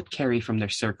have cut Carrie from their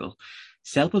circle.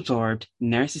 Self-absorbed,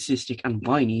 narcissistic, and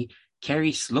whiny,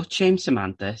 Carrie slut-shamed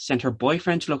Samantha, sent her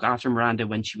boyfriend to look after Miranda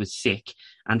when she was sick,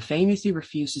 and famously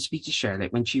refused to speak to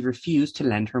Charlotte when she refused to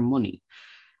lend her money.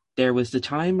 There was the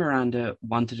time Miranda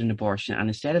wanted an abortion, and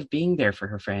instead of being there for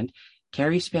her friend,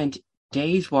 Carrie spent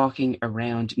days walking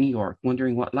around New York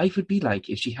wondering what life would be like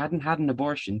if she hadn't had an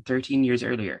abortion 13 years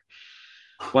earlier.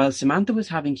 While Samantha was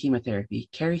having chemotherapy,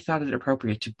 Carrie thought it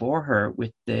appropriate to bore her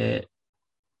with the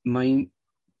I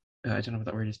don't know what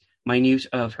that word is, minute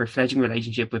of her fledgling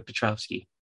relationship with Petrovsky.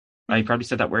 I probably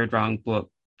said that word wrong, but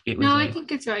it was. No, I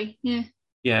think it's right. Yeah.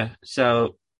 Yeah,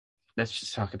 so let's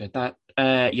just talk about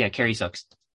that. Yeah, Carrie sucks.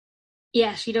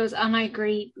 Yeah, she does. And I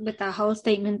agree with that whole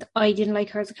statement. I didn't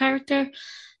like her as a character.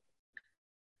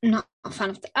 Not a fan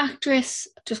of the actress.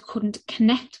 Just couldn't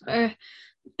connect with her.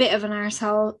 Bit of an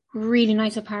arsehole. Really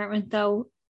nice apartment, though.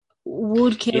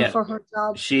 Would kill for her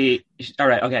job. All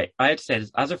right, okay. I have to say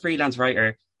this. As a freelance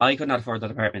writer, I could not afford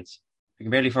that apartment. I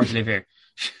can barely afford to live here.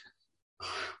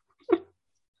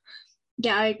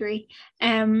 Yeah, I agree.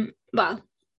 Well,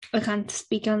 I can't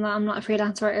speak on that. I'm not a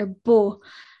freelance writer, but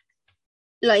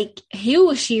like, who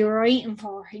was she writing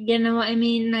for? You know what I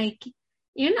mean? Like,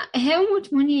 you're not. How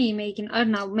much money are you making? I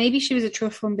don't know. Maybe she was a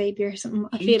trust fund baby or something.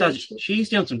 I feel like she's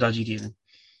doing some dodgy dealing.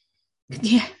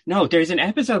 Yeah. No, there's an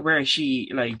episode where she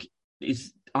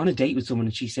is on a date with someone,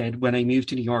 and she said, "When I moved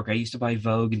to New York, I used to buy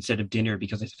Vogue instead of dinner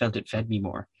because I felt it fed me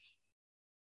more."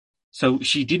 So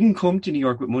she didn't come to New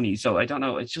York with money. So I don't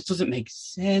know. It just doesn't make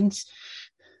sense.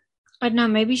 I don't know.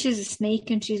 Maybe she's a snake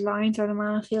and she's lying to the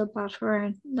man. I feel bad for her.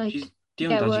 And, like, she's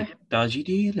doing dodgy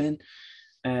dealing.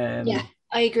 Yeah,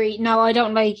 I agree. No, I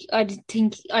don't like. I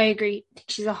think I agree.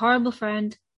 She's a horrible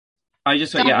friend. I'm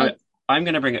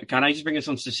going to bring it. Can I just bring up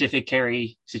some specific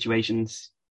Carrie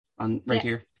situations on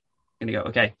here? I'm going to go.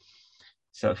 Okay.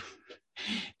 So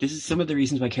this is some of the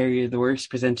reasons why Carrie is the worst,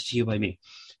 presented to you by me.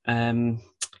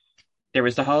 There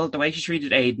was the way she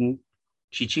treated Aiden.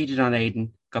 She cheated on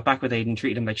Aiden, got back with Aiden,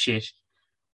 treated him like shit,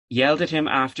 yelled at him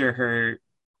after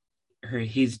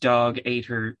his dog ate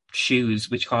her shoes,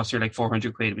 which cost her like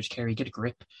 400 quid, which Carrie, get a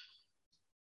grip.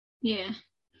 Yeah.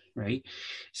 Right.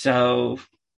 So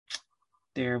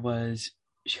there was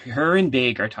her and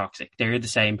Big are toxic. They're the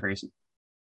same person.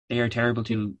 They are terrible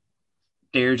too.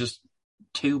 They're just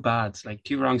two bads. Like,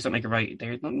 two wrongs don't make a right.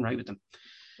 There's nothing right with them.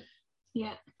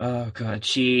 Yeah. Oh God.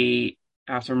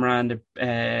 After Miranda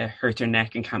hurt her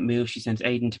neck and can't move, she sends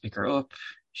Aiden to pick her up.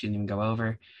 She didn't even go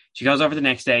over. She goes over the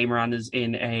next day. Miranda's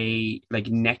in a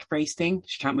neck brace thing.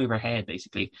 She can't move her head,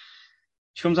 basically.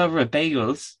 She comes over with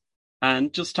bagels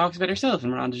and just talks about herself,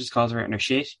 and Miranda just calls her out on her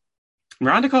shit.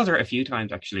 Miranda calls her out a few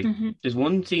times, actually. Mm-hmm. There's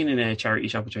one scene in a charity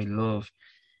shop which I love,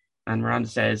 and Miranda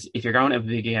says, "If you're going out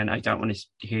big again, I don't want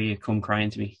to hear you come crying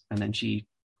to me." And then she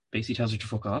basically tells her to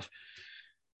fuck off.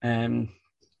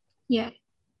 Yeah.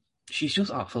 She's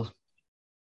just awful.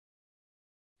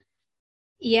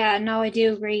 Yeah, no, I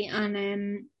do agree.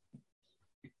 And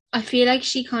I feel like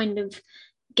she kind of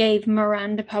gave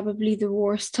Miranda probably the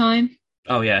worst time.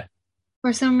 Oh, yeah.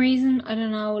 For some reason. I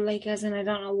don't know, as in I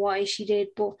don't know why she did,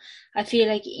 but I feel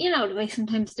like, the way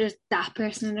sometimes there's that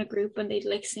person in a group and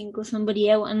they'd single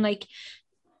somebody out and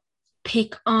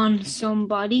pick on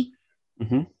somebody.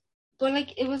 Mm-hmm.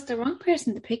 But it was the wrong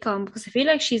person to pick on, because I feel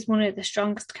like she's one of the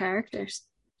strongest characters.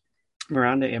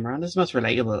 Miranda's most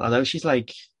relatable, although she's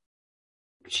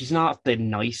not the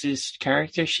nicest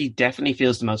character. She definitely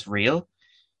feels the most real.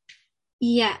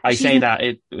 Yeah. I say that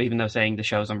even though saying the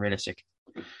show's unrealistic.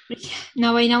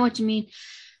 No, I know what you mean.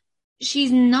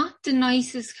 She's not the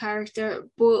nicest character,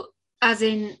 but as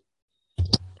in,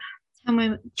 how am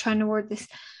I trying to word this?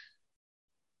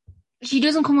 She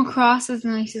doesn't come across as the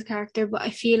nicest character, but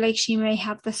I feel like she may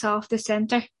have the softest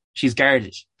center. She's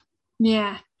guarded.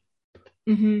 Yeah.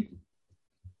 Mm-hmm.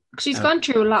 She's gone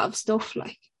through a lot of stuff,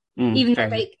 even though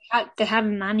they had a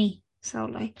nanny, so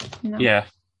Yeah.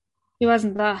 He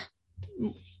wasn't that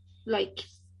like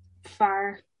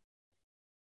far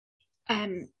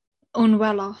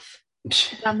unwell off.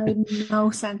 That made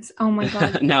no sense. Oh my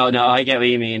god. No, I get what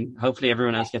you mean. Hopefully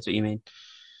everyone else gets what you mean.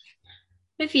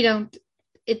 If you don't,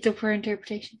 it's up for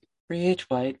interpretation. Rich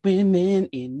white women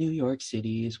in New York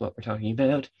City is what we're talking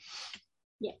about.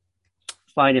 Yeah.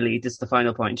 Finally, this is the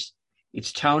final point.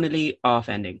 It's tonally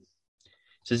off-ending.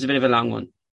 So it's a bit of a long one.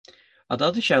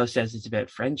 Although the show says it's about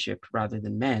friendship rather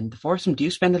than men, the foursome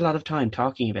do spend a lot of time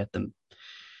talking about them.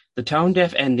 The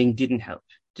tone-deaf ending didn't help.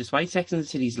 Despite Sex and the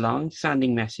City's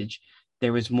long-standing message,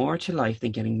 there was more to life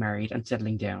than getting married and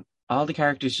settling down. All the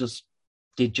characters just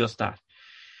did just that.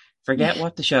 Forget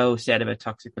what the show said about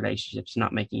toxic relationships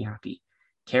not making you happy.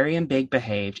 Carrie and Big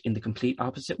behaved in the complete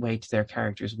opposite way to their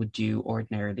characters would do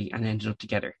ordinarily and ended up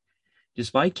together.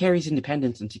 Despite Carrie's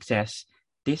independence and success,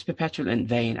 this petulant,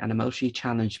 vain, and emotionally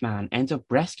challenged man ends up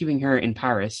rescuing her in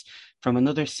Paris from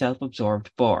another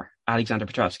self-absorbed bore, Alexander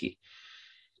Petrovsky.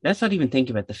 Let's not even think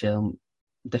about the film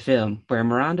where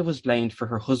Miranda was blamed for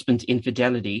her husband's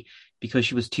infidelity because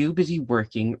she was too busy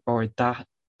working, or that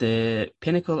the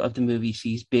pinnacle of the movie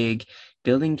sees Big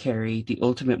building Carrie the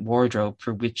ultimate wardrobe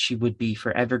for which she would be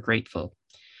forever grateful.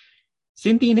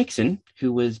 Cynthia Nixon,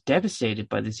 who was devastated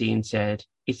by the scene, said,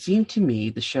 "It seemed to me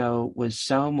the show was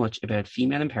so much about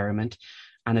female empowerment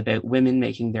and about women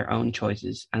making their own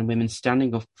choices and women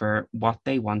standing up for what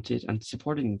they wanted and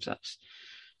supporting themselves.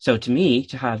 So to me,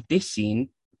 to have this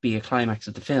scene be a climax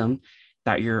of the film,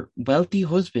 that your wealthy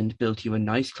husband built you a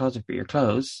nice closet for your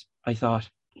clothes, I thought,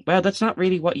 well, that's not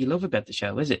really what you love about the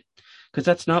show, is it? Because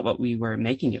that's not what we were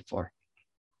making it for.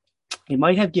 It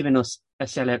might have given us a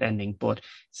sellout ending, but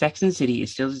Sex and the City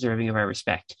is still deserving of our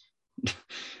respect."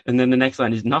 And then the next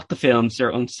line is, "Not the films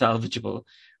are unsalvageable,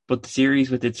 but the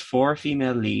series with its 4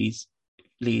 female leads,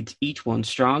 each one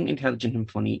strong, intelligent,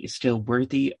 and funny, is still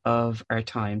worthy of our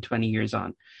time 20 years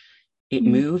on. It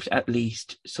moved at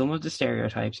least some of the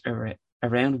stereotypes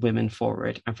around women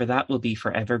forward, and for that we'll be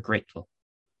forever grateful."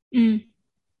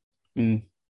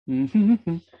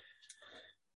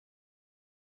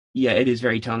 Yeah, it is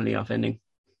very tonally off-ending.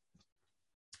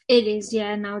 It is,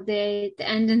 yeah. Now the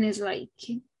ending is like,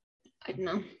 I don't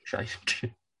know.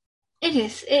 It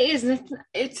is.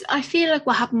 It's. I feel like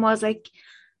what happened was like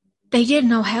they didn't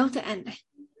know how to end it.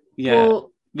 Yeah,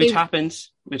 which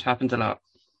happens. Which happens a lot.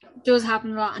 Does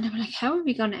happen a lot, and they were like, "How are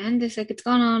we going to end this? Like, it's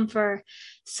gone on for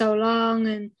so long,"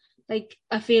 and like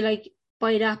I feel like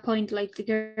by that point, like the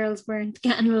girls weren't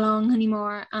getting along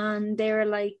anymore, and they were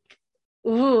like,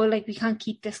 "Oh, like we can't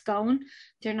keep this going.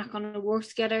 They're not going to work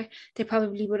together." They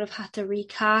probably would have had to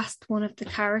recast one of the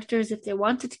characters if they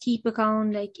wanted to keep it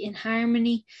going, like in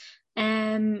harmony.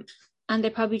 And they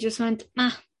probably just went,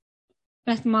 let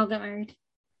them all get married.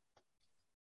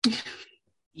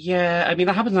 Yeah, I mean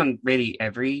that happens on really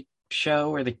every show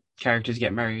where the characters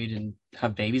get married and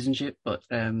have babies and shit. But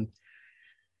I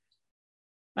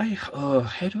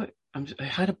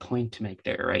had a point to make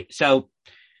there, right? So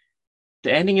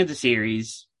the ending of the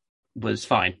series was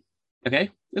fine. Okay,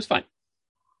 it was fine.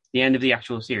 The end of the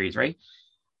actual series, right?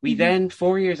 We then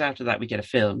 4 years after that we get a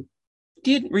film.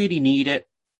 Didn't really need it,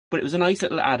 but it was a nice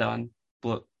little add-on.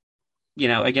 But you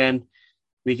know, again,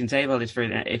 we can save all this for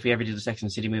if we ever do the Sex and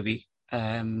the City movie.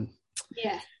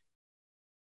 Yeah.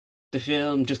 The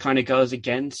film just kind of goes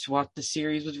against what the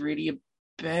series was really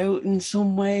about in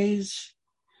some ways.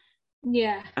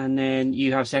 Yeah. And then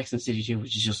you have Sex and the City 2,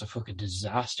 which is just a fucking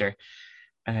disaster.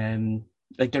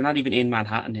 Like they're not even in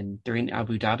Manhattan, they're in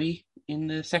Abu Dhabi in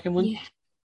the second one. Yeah.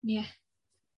 Yeah.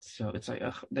 So it's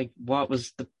like what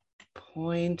was the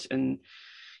point? And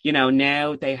you know,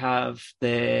 now they have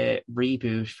the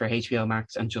reboot for HBO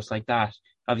Max and Just Like That.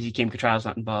 Obviously, Kim Cattrall's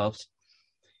not involved.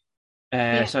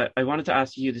 So I wanted to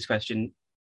ask you this question.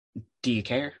 Do you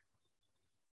care?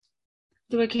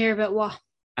 Do I care about what?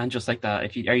 And Just Like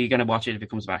That, are you going to watch it if it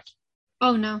comes back?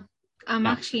 Oh, no. I'm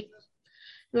actually,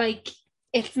 like,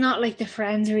 it's not like the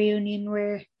Friends reunion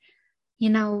where,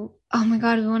 you know, oh my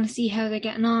God, we want to see how they're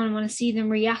getting on. I want to see them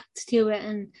react to it.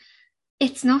 And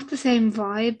it's not the same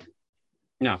vibe.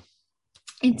 No.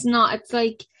 It's not. It's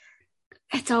like,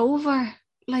 it's over.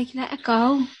 Like, let it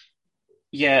go.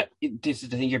 Yeah, this is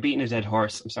the thing. You're beating a dead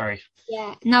horse. I'm sorry.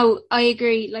 Yeah, no, I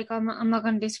agree. Like, I'm not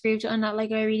going to disagree with you on that.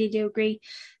 Like, I really do agree.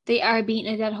 They are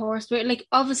beating a dead horse, but like,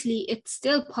 obviously, it's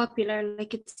still popular.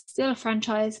 Like, it's still a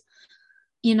franchise,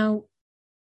 you know.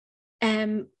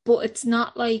 But it's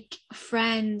not like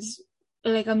Friends.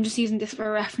 Like, I'm just using this for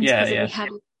a reference because we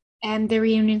had the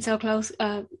reunion so close.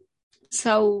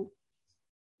 So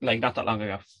like not that long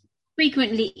ago.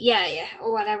 Frequently,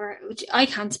 or whatever. Which I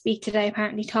can't speak today.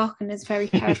 Apparently, talking is very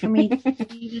hard for me.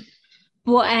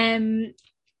 But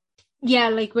yeah,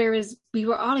 like whereas we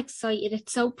were all excited,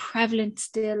 it's so prevalent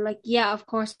still. Like, yeah, of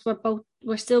course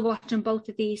we're still watching both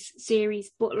of these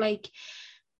series, but like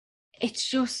it's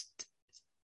just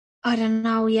I don't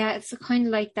know, yeah, it's kind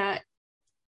of like that.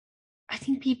 I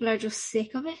think people are just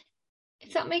sick of it,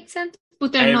 if that makes sense.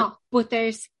 But they're I, not. But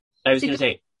there's I was sick going to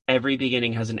of say every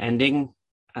beginning has an ending,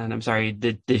 and I'm sorry,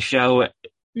 the show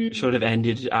mm, should have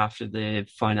ended after the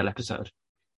final episode.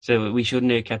 So we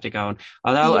shouldn't have kept it going.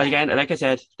 Although, yeah. again, like I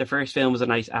said, the first film was a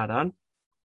nice add-on,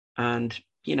 and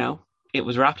you know, it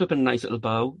was wrapped up in a nice little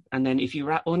bow. And then if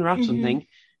you unwrap Mm-hmm. something,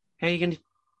 how are you going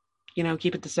to,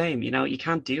 keep it the same? You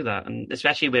can't do that, and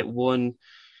especially with one.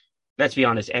 Let's be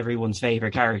honest, everyone's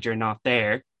favorite character not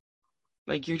there.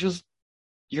 Like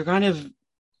you're kind of,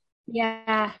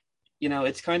 Yeah.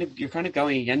 it's kind of you're kind of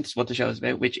going against what the show is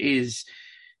about, which is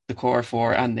the core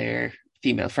four and their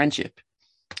female friendship.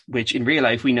 Which in real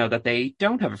life we know that they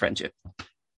don't have a friendship.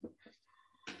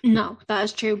 No, that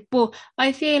is true. But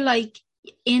I feel like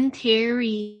in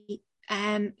theory,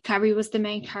 Carrie was the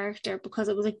main character because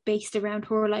it was like based around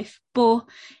her life. But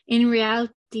in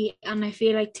reality, and I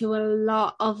feel like to a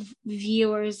lot of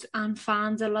viewers and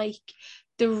fans alike,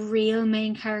 the real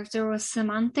main character was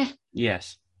Samantha.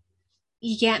 Yes.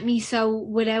 You get me? So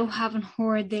without having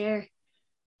her there,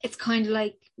 it's kind of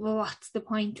like, well, what's the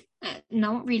point?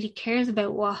 No one really cares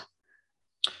about what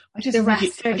the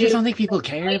rest are I just doing. don't think people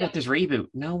care about this reboot.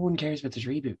 No one cares about this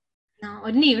reboot. No, I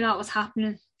didn't even know what was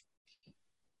happening.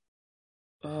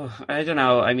 Oh, I don't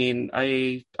know. I mean,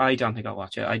 I don't think I'll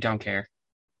watch it. I don't care.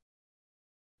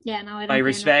 Yeah, no, I I don't care. No.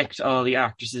 respect all the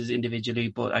actresses individually,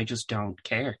 but I just don't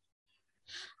care.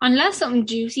 Unless something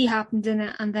juicy happens in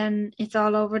it and then it's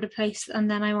all over the place and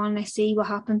then I want to see what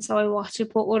happens, so I watch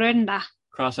it. But other than that,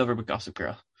 Crossover with Gossip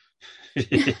Girl. Sex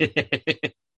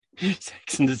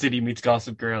and the City meets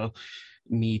Gossip Girl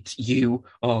meets you.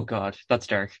 Oh God, that's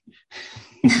dark.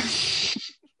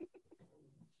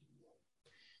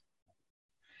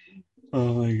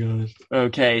 Oh my God.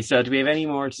 Okay, so do we have any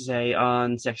more to say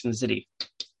on Sex and the City?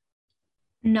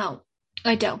 no,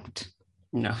 I don't.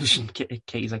 No,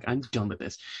 Katie's like, I'm done with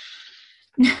this.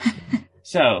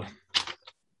 So,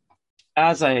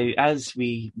 as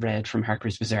we read from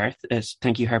Harper's Bazaar,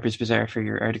 thank you Harper's Bazaar for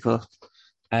your article.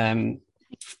 Sex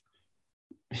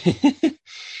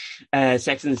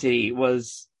and the City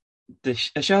was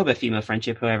a show about female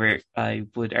friendship. However, I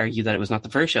would argue that it was not the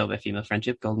first show about female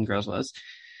friendship. Golden Girls was.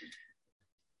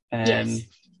 Yes.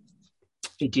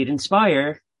 It did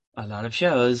inspire a lot of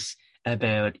shows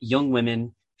about young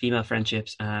women, female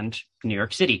friendships, and New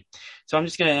York City. So I'm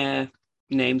just going to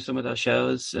name some of those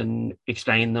shows and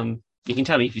explain them. You can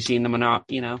tell me if you've seen them or not,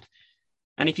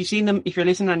 And if you've seen them, if you're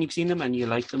listening and you've seen them and you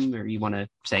like them or you want to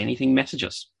say anything, message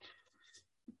us.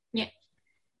 Yeah.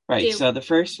 Right, Do. so the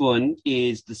first one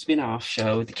is the spin-off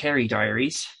show, The Kerry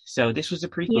Diaries. So this was a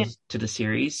prequel to the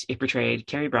series. It portrayed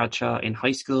Kerry Bradshaw in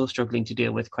high school struggling to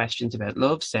deal with questions about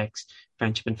love, sex,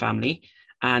 friendship and family,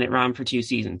 and it ran for 2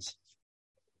 seasons.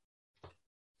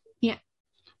 Yeah.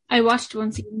 I watched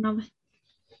one season of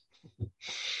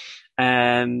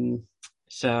it.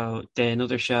 So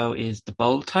another show is The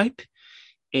Bold Type.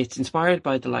 It's inspired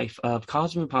by the life of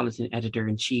Cosmopolitan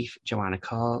editor-in-chief Joanna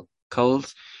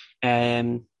Coles.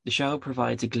 The show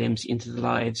provides a glimpse into the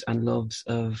lives and love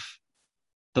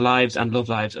lives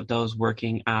of those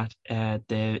working at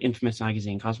the infamous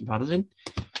magazine Cosmopolitan.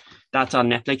 That's on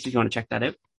Netflix if you want to check that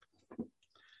out.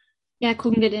 Yeah, I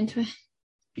couldn't get into it.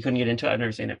 You couldn't get into it? I've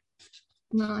never seen it.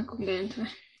 No, I couldn't get into it.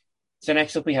 So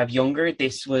next up we have Younger.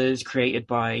 This was created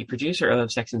by producer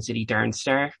of Sex and the City, Darren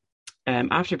Star.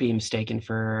 After being mistaken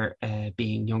for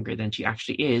being younger than she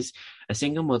actually is, a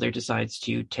single mother decides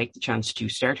to take the chance to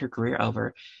start her career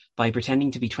over by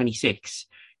pretending to be 26.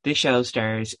 This show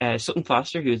stars Sutton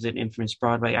Foster, who's an infamous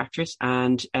Broadway actress,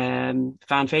 and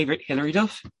fan favourite Hilary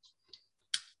Duff.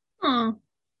 Oh.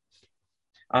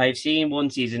 I've seen one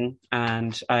season,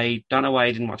 and I don't know why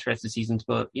I didn't watch the rest of the seasons,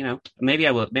 but, maybe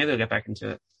I will. Maybe I'll get back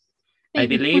into it.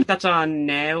 Maybe. I believe that's on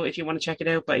now if you want to check it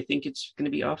out, but I think it's going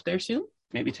to be off there soon.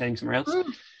 Maybe it's heading somewhere else. Oh.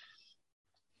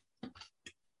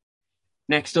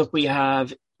 Next up, we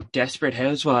have Desperate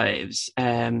Housewives.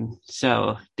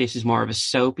 So this is more of a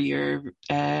soapier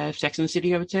Sex and the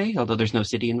City, I would say, although there's no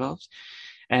city involved.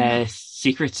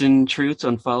 Secrets and truths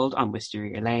unfold on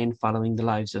Wisteria Lane following the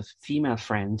lives of female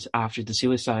friends after the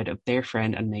suicide of their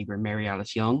friend and neighbour Mary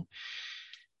Alice Young.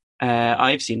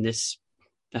 I've seen this.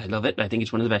 I love it. I think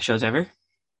it's one of the best shows ever.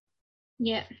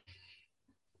 Yeah.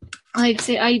 I'd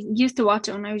say I used to watch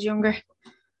it when I was younger.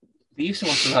 We used to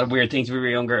watch a lot of weird things when we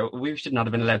were younger. We should not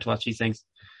have been allowed to watch these things.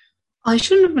 I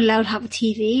shouldn't have been allowed to have a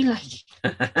TV.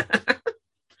 Like,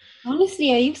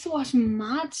 Honestly, I used to watch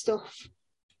mad stuff.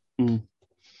 Mm.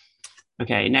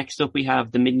 Okay, next up we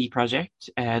have The Mindy Project.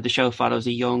 The show follows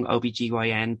a young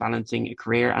OBGYN balancing a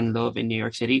career and love in New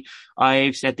York City.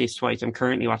 I've said this twice. I'm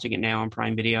currently watching it now on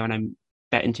Prime Video and I'm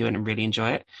betting to it and really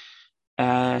enjoy it.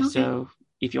 Okay. So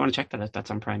if you want to check that out, that's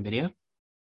on Prime Video.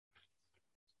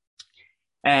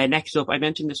 Next up, I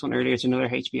mentioned this one earlier. It's another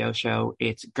HBO show.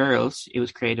 It's Girls. It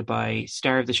was created by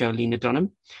star of the show, Lena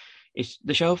Dunham.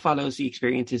 The show follows the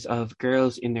experiences of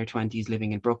girls in their 20s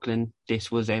living in Brooklyn.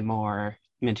 This was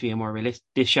meant to be a more realistic.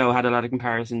 This show had a lot of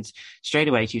comparisons straight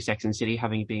away to Sex and the City,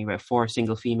 having been about four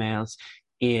single females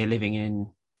living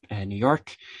in New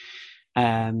York.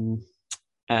 A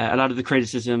lot of the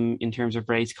criticism in terms of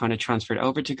race kind of transferred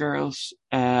over to Girls.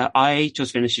 I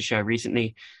just finished the show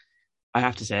recently. I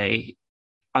have to say,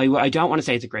 I don't want to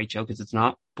say it's a great show because it's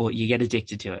not, but you get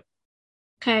addicted to it.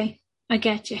 Okay, I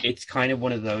get you. It's kind of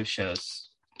one of those shows.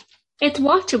 It's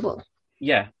watchable.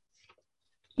 Yeah.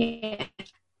 Yeah.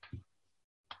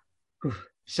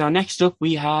 So next up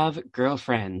we have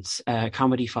Girlfriends, a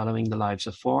comedy following the lives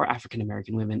of four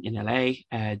African-American women in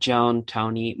LA, Joan,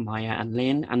 Tony, Maya, and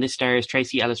Lynn. And this stars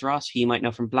Tracy Ellis Ross, who you might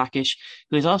know from Blackish,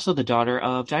 who is also the daughter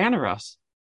of Diana Ross.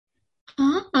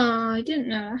 Oh, I didn't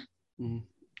know that.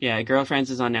 Yeah,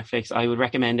 Girlfriends is on Netflix. I would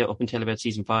recommend it up until about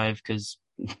season 5 because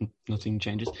nothing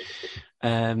changes.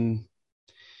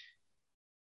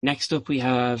 Next up, we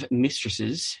have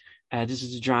Mistresses. This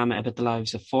is a drama about the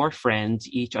lives of four friends,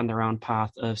 each on their own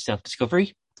path of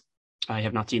self-discovery. I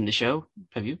have not seen the show.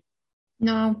 Have you?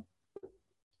 No.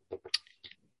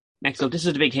 Next up, this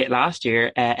is a big hit last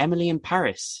year. Emily in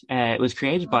Paris. It was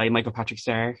created by Michael Patrick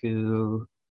Starr,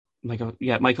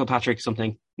 Michael Patrick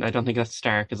something. I don't think that's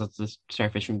Star because that's the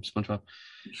starfish from SpongeBob.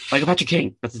 Michael Patrick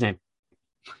King, that's his name.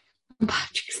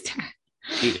 Patrick Star.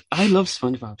 I love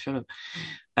SpongeBob. Shut up.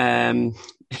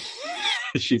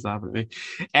 She's laughing at me.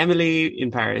 Emily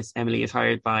in Paris. Emily is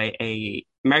hired by a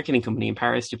marketing company in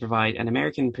Paris to provide an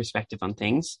American perspective on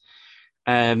things.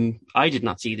 I did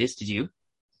not see this. Did you?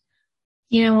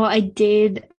 You know what? I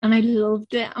did, and I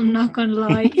loved it. I'm not gonna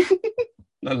lie.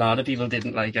 A lot of people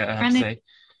didn't like it, I have to say.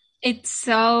 It's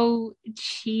so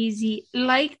cheesy.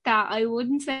 Like that, I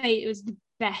wouldn't say it was the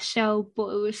best show, but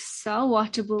it was so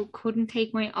watchable. Couldn't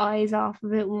take my eyes off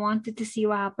of it. Wanted to see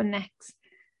what happened next.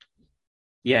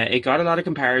 Yeah, it got a lot of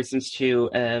comparisons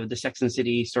to the Sex and the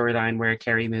City storyline where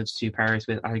Carrie moves to Paris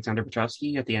with Alexander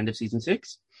Petrovsky at the end of season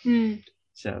 6.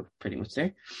 So pretty much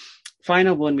there.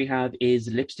 Final one we have is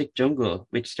Lipstick Jungle,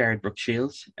 which starred Brooke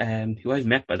Shields, who I've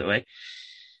met, by the way.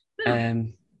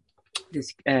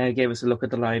 This gave us a look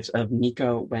at the lives of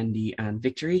Nico, Wendy, and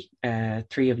Victory,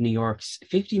 3 of New York's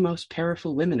 50 most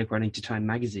powerful women, according to Time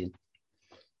magazine.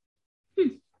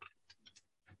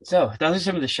 So those are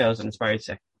some of the shows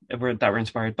that were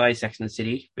inspired by Sex and the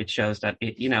City, which shows that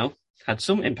it, had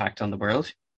some impact on the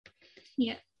world.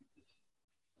 Yeah.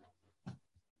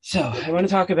 So I want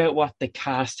to talk about what the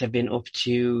cast have been up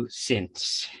to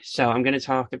since. So I'm going to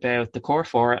talk about the core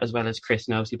 4 as well as Chris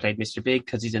Knowles, who played Mr. Big,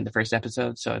 because he's in the first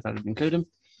episode, so I thought I'd include him.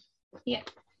 Yeah.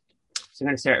 So I'm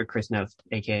going to start with Chris Knowles,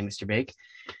 aka Mr. Big.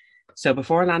 So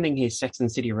before landing his Sex and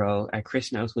the City role,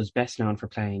 Chris Knowles was best known for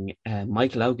playing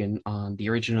Mike Logan on the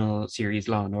original series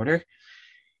Law & Order.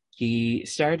 He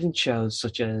starred in shows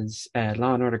such as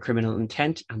Law & Order Criminal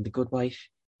Intent and The Good Wife.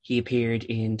 He appeared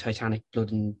in Titanic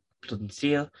Blood and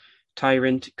Steel,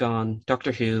 Tyrant, Gone,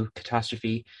 Doctor Who,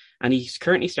 Catastrophe, and he's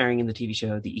currently starring in the TV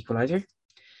show The Equalizer.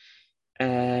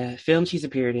 Films he's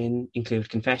appeared in include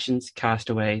Confessions,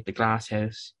 Castaway, The Glass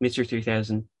House, Mr.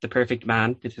 3000, The Perfect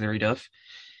Man with Hilary Duff,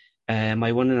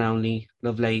 My One and Only,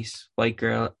 Lovelace, White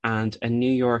Girl, and A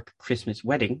New York Christmas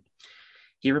Wedding.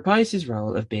 He reprised his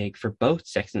role of Big for both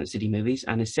Sex and the City movies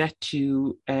and is set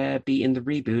to be in the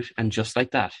reboot and Just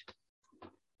Like That.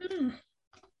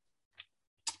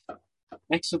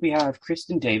 Next up we have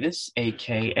Kristen Davis,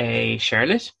 aka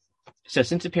Charlotte. So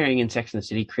since appearing in Sex and the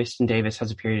City, Kristen Davis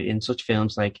has appeared in such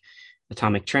films like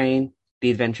Atomic Train, The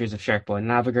Adventures of Shark Boy and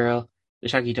Lava Girl, The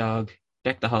Shaggy Dog,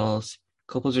 Deck the Halls,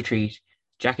 Couples Retreat,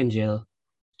 Jack and Jill,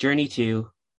 Journey 2,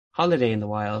 Holiday in the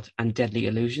Wild, and Deadly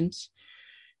Illusions.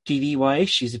 TV-wise,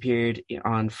 she's appeared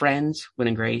on Friends, Will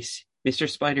and Grace, Mr.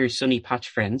 Spider's Sunny Patch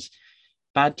Friends,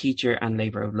 Bad Teacher and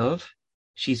Labour of Love.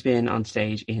 She's been on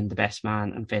stage in The Best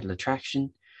Man and Fatal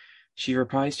Attraction. She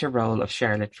reprised her role of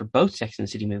Charlotte for both Sex and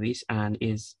the City movies and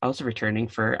is also returning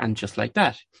for And Just Like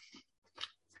That.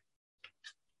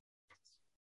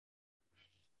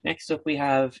 Next up we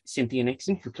have Cynthia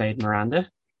Nixon, who played Miranda.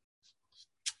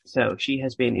 So she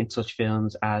has been in such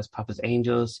films as Papa's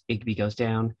Angels, Igby Goes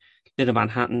Down, Little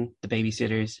Manhattan, The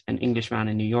Babysitters, An Englishman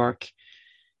in New York,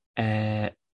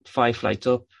 5 Flights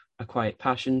Up, A Quiet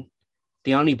Passion,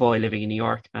 The Only Boy Living in New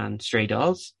York, and Stray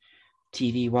Dolls.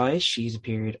 TV-wise, she's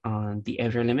appeared on The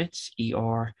Outer Limits,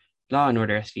 ER, Law and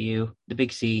Order SVU, The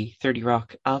Big C, 30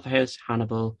 Rock, Alpha House,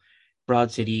 Hannibal,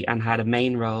 Broad City, and had a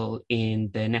main role in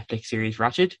the Netflix series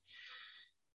Ratched.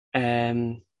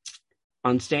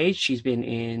 On stage, she's been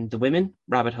in The Women,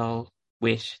 Rabbit Hole,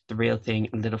 Wit, The Real Thing,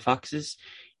 and Little Foxes.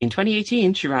 In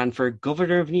 2018, she ran for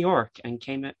Governor of New York and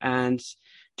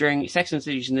during Sex and the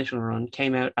City's initial run,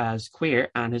 came out as queer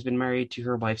and has been married to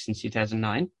her wife since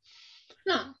 2009.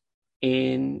 No.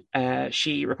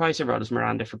 She reprised her role as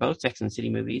Miranda for both Sex and the City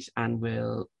movies and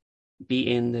will be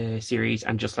in the series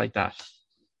And Just Like That.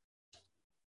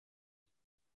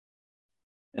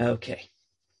 Okay,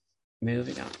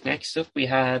 moving on. Next up, we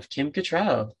have Kim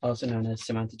Cattrall, also known as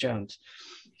Samantha Jones.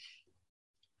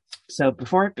 So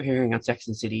before appearing on Sex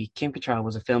and the City, Kim Cattrall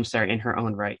was a film star in her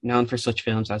own right, known for such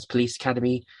films as Police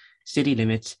Academy, City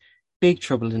Limits, Big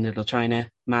Trouble in Little China,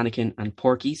 Mannequin, and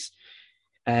Porky's.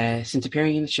 Since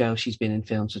appearing in the show, she's been in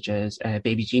films such as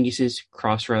Baby Geniuses,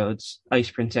 Crossroads, Ice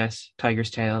Princess,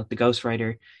 Tiger's Tail, The Ghost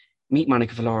Rider, Meet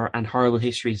Monica Valor, and Horrible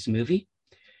Histories, the movie.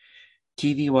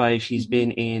 TV-wise, she's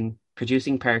been in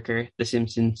Producing Parker, The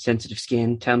Simpsons, Sensitive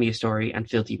Skin, Tell Me a Story, and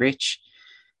Filthy Rich.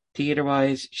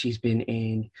 Theatre-wise, she's been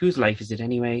in Whose Life Is It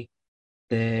Anyway?,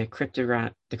 The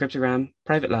Cryptogram,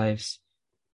 Private Lives,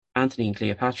 Anthony and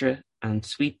Cleopatra, and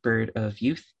Sweet Bird of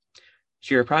Youth.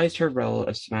 She reprised her role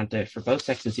as Samantha for both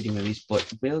Sex and the City movies,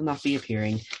 but will not be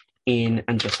appearing in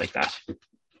And Just Like That.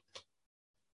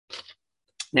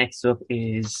 Next up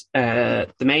is the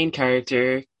main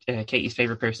character, Katie's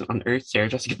favourite person on Earth, Sarah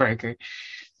Jessica Parker.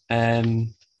 Are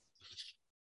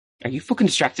you fucking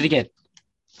distracted again?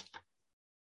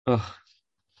 Oh,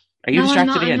 are you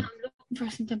distracted again? I'm not looking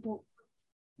for something.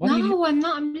 I'm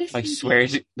not. I'm listening. I swear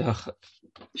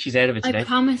she's out of it today. I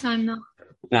promise I'm not.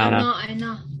 I'm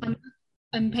not.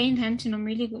 I'm paying attention. I'm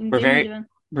really good.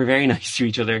 We're very nice to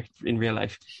each other in real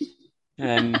life.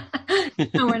 No,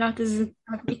 we're not. This is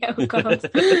exactly how it goes.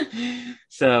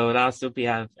 So last up we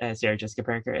have Sarah Jessica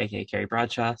Parker, aka Carrie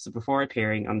Bradshaw. So before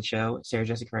appearing on the show, Sarah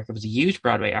Jessica Parker was a huge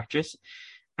Broadway actress,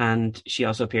 and she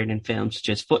also appeared in films such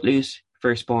as Footloose,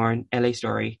 Firstborn, LA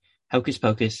Story, Hocus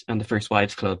Pocus, and The First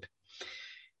Wives Club.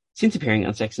 Since appearing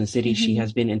on Sex and the City, she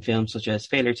has been in films such as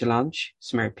Failure to Launch,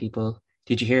 Smart People,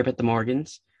 Did You Hear About the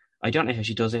Morgans, I Don't Know How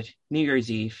She Does It, New Year's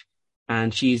Eve,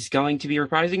 and she's going to be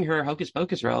reprising her Hocus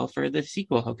Pocus role for the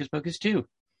sequel, Hocus Pocus 2.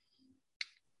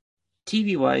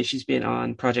 TV-wise, she's been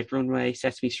on Project Runway,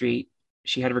 Sesame Street.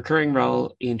 She had a recurring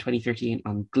role in 2013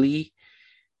 on Glee.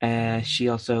 She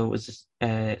also was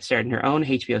starred in her own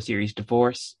HBO series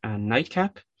Divorce and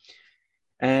Nightcap.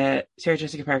 Sarah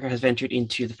Jessica Parker has ventured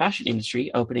into the fashion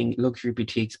industry, opening luxury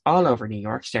boutiques all over New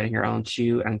York, starting her own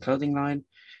shoe and clothing line.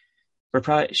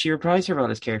 She reprised her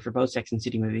role as Carrie for both Sex and the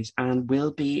City movies and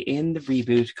will be in the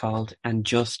reboot called And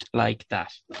Just Like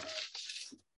That.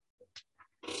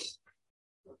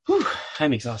 Whew,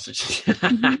 I'm exhausted.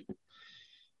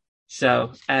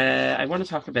 So I want to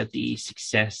talk about the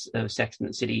success of Sex and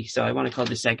the City. So I want to call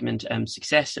this segment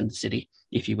Success in the City,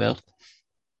 if you will.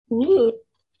 Ooh,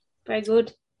 very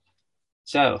good.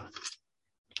 So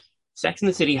Sex and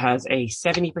the City has a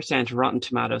 70% Rotten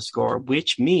Tomatoes score,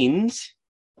 which means...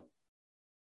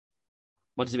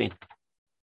 What does it mean?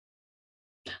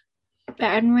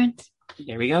 Better than Rent.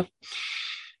 There we go.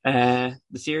 The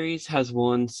series has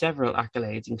won several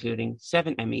accolades, including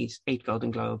 7 Emmys, 8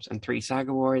 Golden Globes, and 3 SAG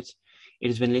Awards. It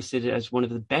has been listed as one of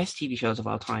the best TV shows of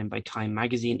all time by Time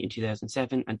magazine in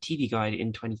 2007 and TV Guide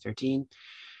in 2013.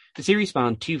 The series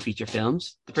spawned 2 feature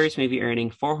films, the first movie earning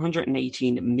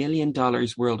 $418 million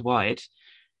worldwide.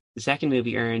 The second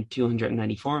movie earned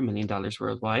 $294 million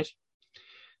worldwide.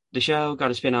 The show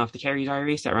got a spin-off, The Carrie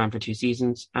Diaries, that ran for 2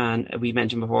 seasons, and we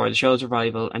mentioned before, the show's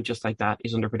revival, And Just Like That,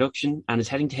 is under production and is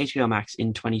heading to HBO Max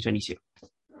in 2022.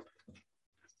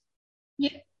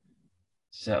 Yeah.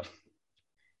 So,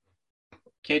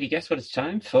 Katie, guess what it's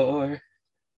time for?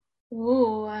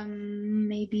 Oh,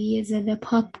 maybe is it a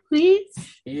pop quiz?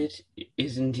 It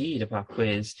is indeed a pop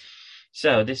quiz.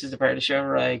 So, this is the part of the show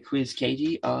where I quiz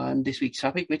Katie on this week's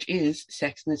topic, which is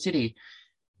Sex and the City.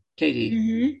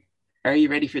 Katie, are you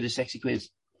ready for the sexy quiz?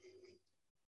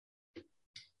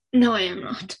 No, I am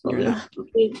not. But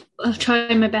I'll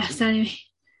try my best anyway.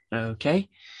 Okay.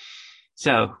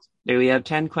 So, there we have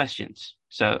 10 questions.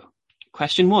 So,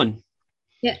 question 1.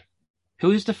 Yeah.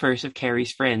 Who is the first of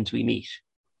Carrie's friends we meet?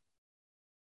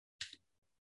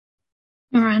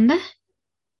 Miranda?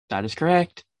 That is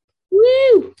correct.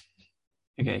 Woo!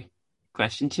 Okay.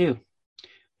 Question 2.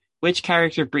 Which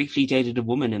character briefly dated a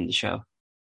woman in the show?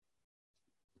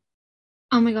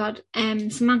 Oh my god,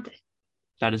 Samantha.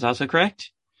 That is also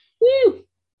correct. Woo!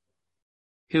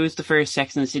 Who is the first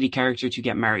Sex and the City character to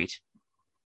get married?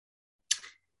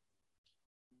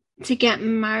 To get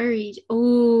married.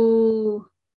 Oh,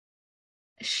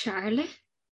 Charlotte.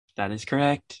 That is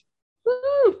correct.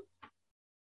 Woo!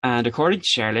 And according to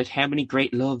Charlotte, how many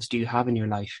great loves do you have in your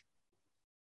life?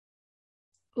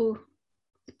 Oh,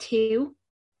 2.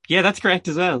 Yeah, that's correct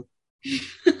as well.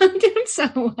 I'm doing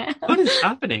so well. What is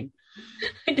happening?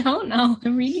 I don't know.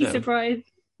 I'm really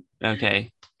surprised.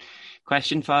 Okay.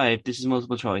 Question 5. This is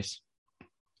multiple choice.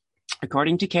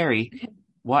 According to Kerry,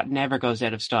 what never goes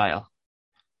out of style?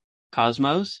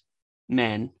 Cosmos,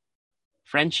 men,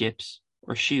 friendships,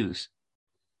 or shoes?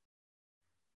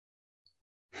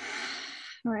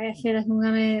 Alright, I feel like I'm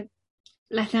gonna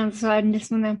let down the side in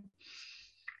this one then.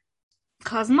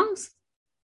 Cosmos?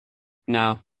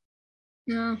 No.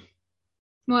 No.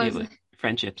 What is it?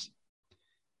 Friendships.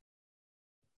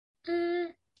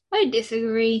 I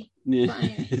disagree.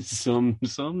 Some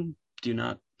do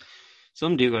not.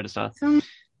 Some do go to style. Some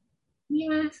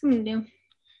do.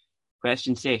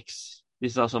 Question 6.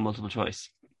 This is also multiple choice.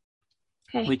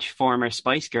 Okay. Which former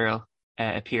Spice Girl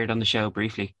appeared on the show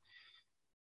briefly?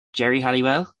 Jerry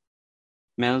Halliwell,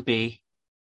 Mel B,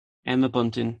 Emma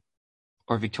Bunton,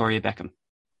 or Victoria Beckham?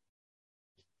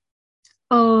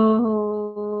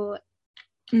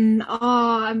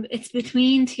 It's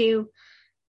between 2.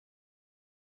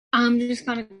 I'm just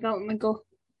gonna go with my gut.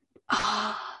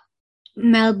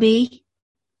 Mel B.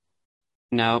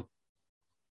 No.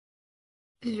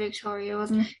 It was Victoria,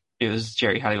 wasn't it? It was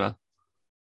Jerry Halliwell.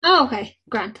 Oh, okay.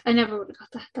 Grant. I never would have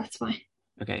got that. That's fine.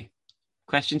 Okay.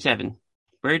 Question 7.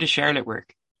 Where does Charlotte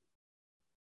work?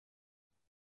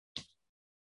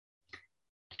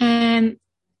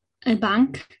 A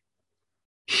bank.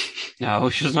 No,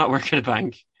 she does not work at a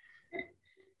bank.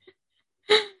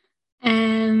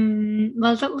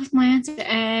 Well, that was my answer.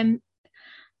 I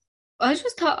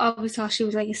always thought she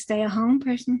was like a stay-at-home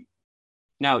person.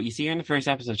 No, you see her in the first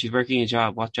episode. She's working a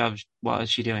job. What is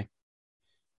she doing?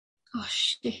 Oh,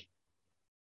 shit.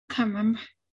 Can't remember.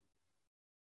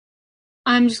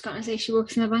 I'm just gonna say she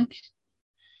works in a bank.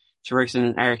 She works in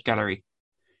an art gallery.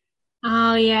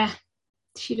 Oh, yeah.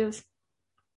 She does.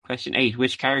 Question 8.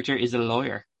 Which character is a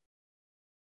lawyer?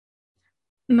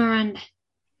 Miranda.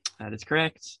 That is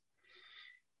correct.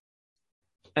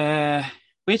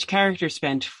 Which character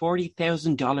spent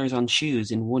 $40,000 on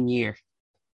shoes in 1 year?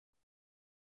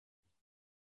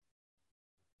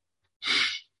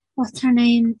 What's her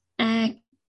name?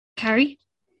 Carrie?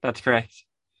 That's correct.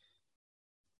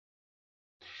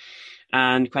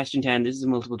 And question 10, this is a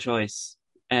multiple choice.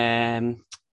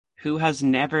 Who has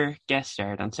never guest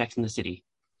starred on Sex and the City?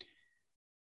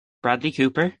 Bradley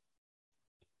Cooper,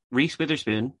 Reese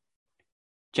Witherspoon,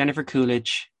 Jennifer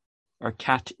Coolidge, or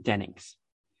Kat Dennings?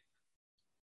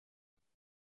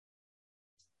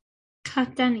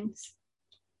 Kat Dennings.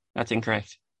 That's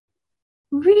incorrect.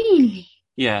 Really?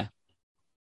 Yeah.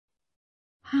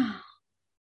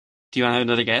 Do you want to have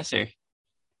another guess, or?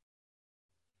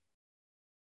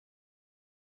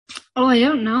 Oh, I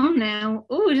don't know now.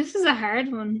 Oh, this is a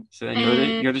hard one. So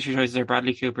then your other 2 choices are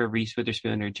Bradley Cooper, Reese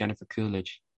Witherspoon, or Jennifer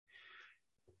Coolidge.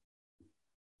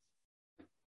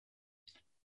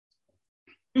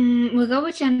 We'll go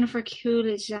with Jennifer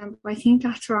Coolidge then, but I think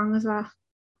that's wrong as well.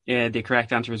 Yeah, the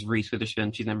correct answer is Reese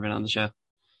Witherspoon. She's never been on the show.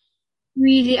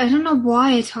 Really? I don't know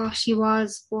why I thought she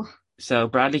was, but... So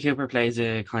Bradley Cooper plays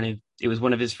it was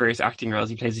one of his first acting roles.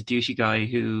 He plays a douchey guy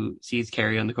who sees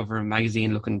Carrie on the cover of a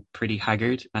magazine looking pretty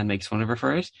haggard and makes fun of her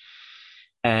for it.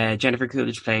 Jennifer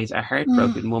Coolidge plays a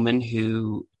heartbroken woman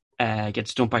who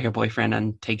gets dumped by her boyfriend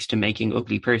and takes to making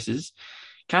ugly purses.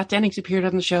 Kat Dennings appeared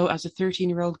on the show as a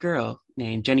 13-year-old girl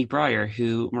named Jenny Breyer,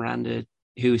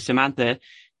 who Samantha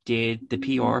did the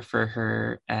PR for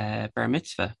her bar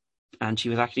mitzvah. And she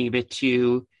was acting a bit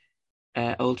too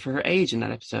old for her age in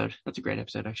that episode. That's a great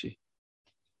episode, actually.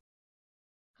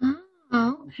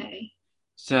 Oh, okay.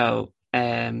 So,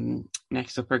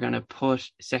 next up, we're going to put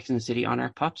Sex and the City on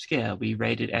our pop scale. We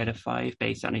rate it out of 5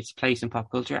 based on its place in pop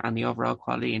culture and the overall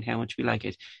quality and how much we like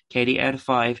it. Katie, out of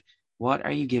 5, what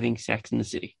are you giving Sex and the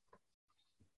City?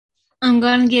 I'm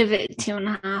going to give it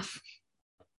 2.5.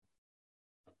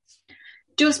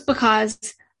 Just because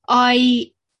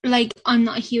I'm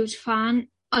not a huge fan.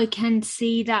 I can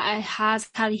see that it has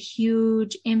had a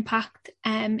huge impact.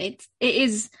 It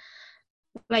is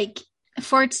like,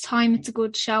 for its time, it's a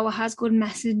good show. It has good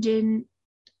messaging,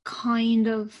 kind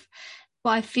of. But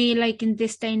I feel like in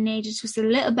this day and age, it's just a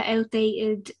little bit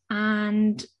outdated.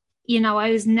 And,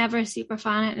 I was never a super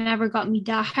fan. It never got me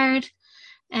that hard.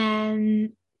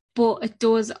 but it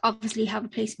does obviously have a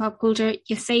place in pop culture.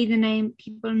 You say the name,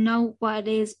 people know what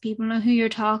it is, people know who you're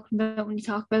talking about when you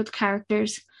talk about the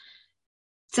characters.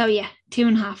 So yeah,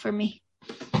 2.5 for me.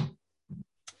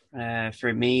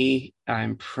 For me,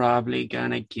 I'm probably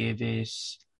gonna give it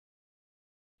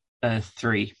a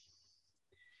 3.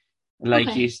 Like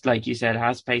Okay. you said, it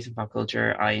has a place in pop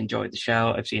culture. I enjoyed the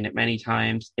show. I've seen it many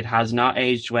times. It has not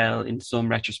aged well in some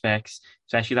retrospects,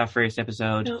 especially that first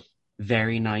episode. No.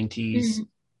 Very 90s.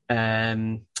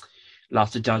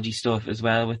 Lots of dodgy stuff as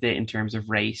well with it in terms of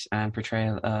race and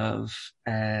portrayal of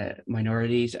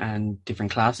minorities and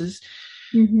different classes.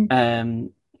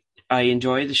 I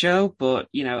enjoy the show, but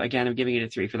again, I'm giving it a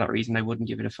 3 for that reason. I wouldn't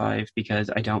give it a 5 because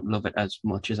I don't love it as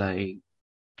much as I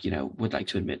would like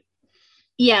to admit.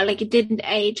 Yeah, like it didn't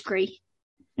age great.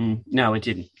 No, it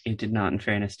didn't. It did not, in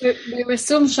fairness. There were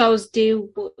some shows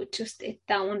do, but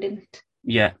that one didn't.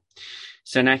 Yeah.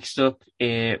 So next up,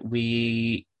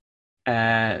 next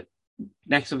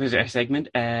up is our segment,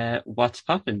 What's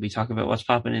Poppin'? We talk about what's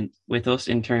popping with us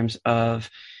in terms of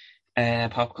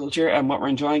pop culture and what we're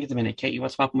enjoying at the minute. Katie,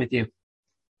 what's popping with you?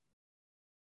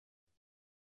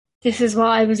 This is what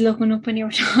I was looking up when you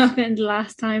were talking the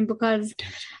last time, because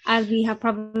as we have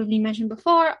probably mentioned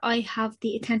before, I have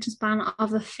the attention span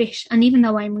of a fish. And even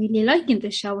though I'm really liking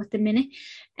this show at the minute,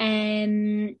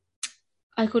 I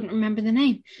couldn't remember the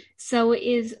name. So it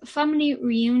is Family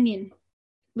Reunion,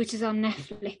 which is on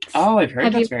Netflix. Oh, I've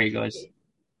heard that's very good.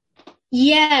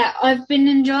 Yeah, I've been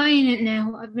enjoying it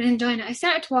now. I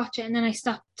started to watch it and then I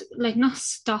stopped. Like, not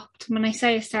stopped. When I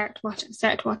say I started to watch it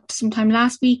sometime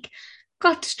last week.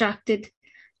 Got distracted,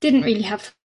 didn't really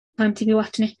have time to be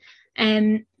watching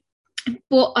it.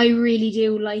 But I really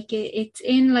do like it. It's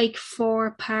in like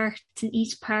 4 parts, and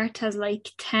each part has like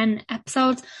 10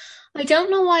 episodes. I don't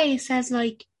know why it says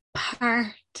like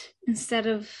part instead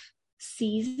of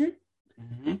season.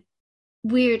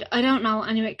 Weird. I don't know.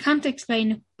 Anyway, can't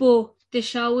explain it, but the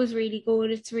show is really good.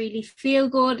 It's really feel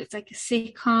good. It's like a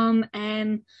sitcom.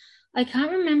 I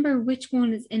can't remember which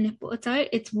one is in it, but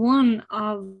it's one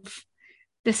of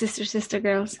the Sister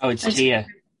Girls. Oh, it's Tia.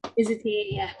 Is it Tia?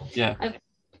 Yeah. Yeah. I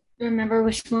remember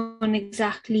which one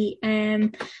exactly.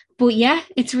 But yeah,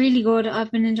 it's really good. I've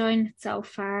been enjoying it so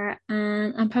far,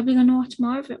 and I'm probably going to watch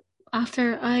more of it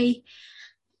after I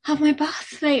have my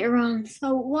bath later on.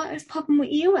 So what is popping with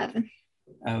you, Evan?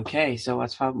 Okay, so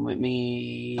what's popping with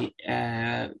me?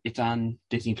 It's on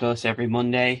Disney Plus every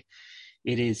Monday.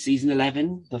 It is season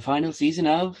 11, the final season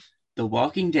of The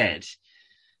Walking Dead.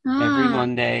 Every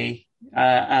Monday.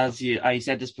 I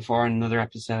said this before in another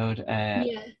episode,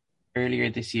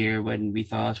 earlier this year when we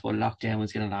thought, well, lockdown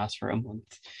was going to last for a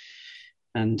month,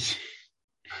 and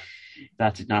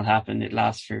that did not happen. It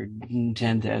lasts for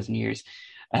 10,000 years.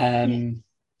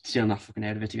 Still not fucking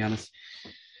out of it, to be honest.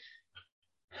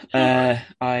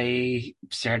 I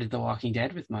started The Walking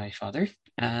Dead with my father,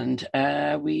 and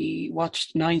we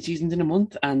watched 9 seasons in a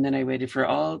month, and then I waited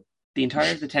for the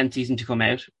entire of the 10th season to come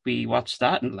out. We watched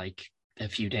that in like a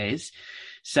few days.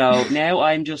 So now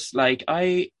I'm just like,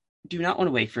 I do not want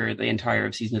to wait for the entire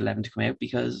of season 11 to come out,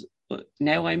 because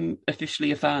now I'm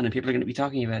officially a fan and people are going to be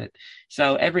talking about it.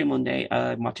 So every Monday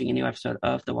I'm watching a new episode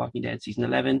of The Walking Dead season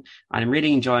 11, and I'm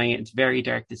really enjoying it. It's very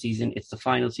dark this season. It's the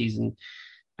final season,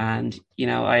 and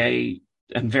I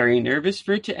am very nervous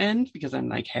for it to end, because I'm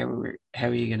like, how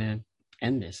are you going to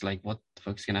end this? Like, what the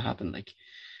fuck's going to happen? Like,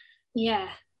 yeah.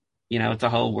 It's a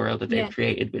whole world that they've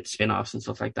created with spin-offs and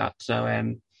stuff like that.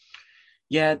 So,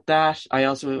 that. I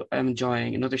also am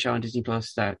enjoying another show on Disney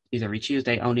Plus that is every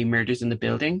Tuesday, Only Murders in the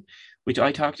Building, which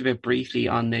I talked about briefly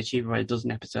on the Cheaper by the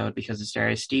Dozen episode, because it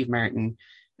stars Steve Martin,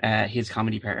 his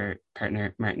comedy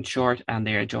partner Martin Short, and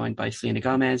they are joined by Selena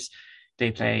Gomez.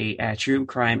 They play true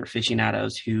crime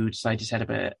aficionados who decide to set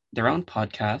up their own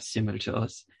podcast similar to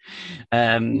us.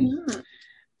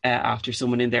 After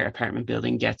someone in their apartment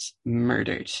building gets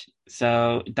murdered.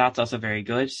 So that's also very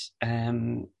good.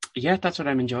 That's what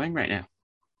I'm enjoying right now.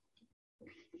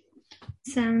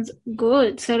 Sounds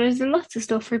good. So there's lots of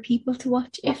stuff for people to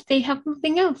watch if they have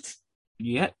nothing else.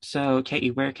 Yeah. So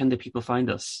Katie, where can the people find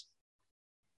us?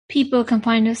 People can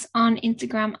find us on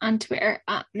Instagram and Twitter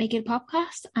at Make It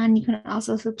Podcast, and you can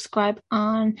also subscribe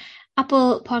on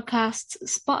Apple Podcasts,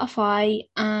 Spotify,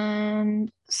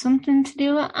 and something to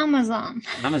do with Amazon.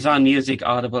 Amazon Music,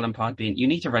 Audible, and Podbean. You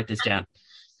need to write this down.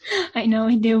 I know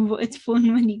I do, but it's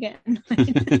fun when you get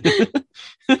annoyed.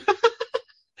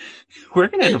 We're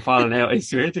going to end up falling out, I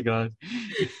swear to God.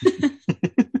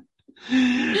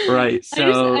 Right,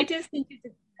 so... I just think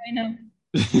it's... I know.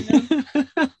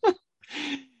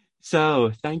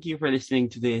 So, thank you for listening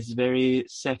to this very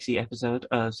sexy episode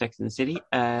of Sex in the City.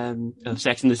 Of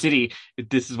Sex in the City.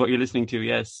 This is what you're listening to,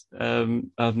 yes.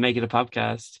 Of Make It a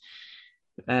Podcast.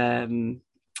 Thank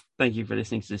you for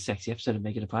listening to this sexy episode of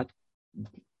Make It a Pod.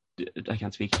 I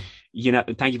can't speak.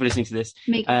 Thank you for listening to this.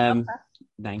 Make it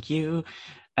Thank you.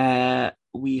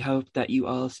 We hope that you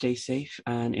all stay safe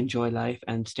and enjoy life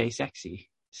and stay sexy.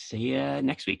 See you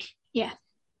next week. Yeah.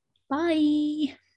 Bye.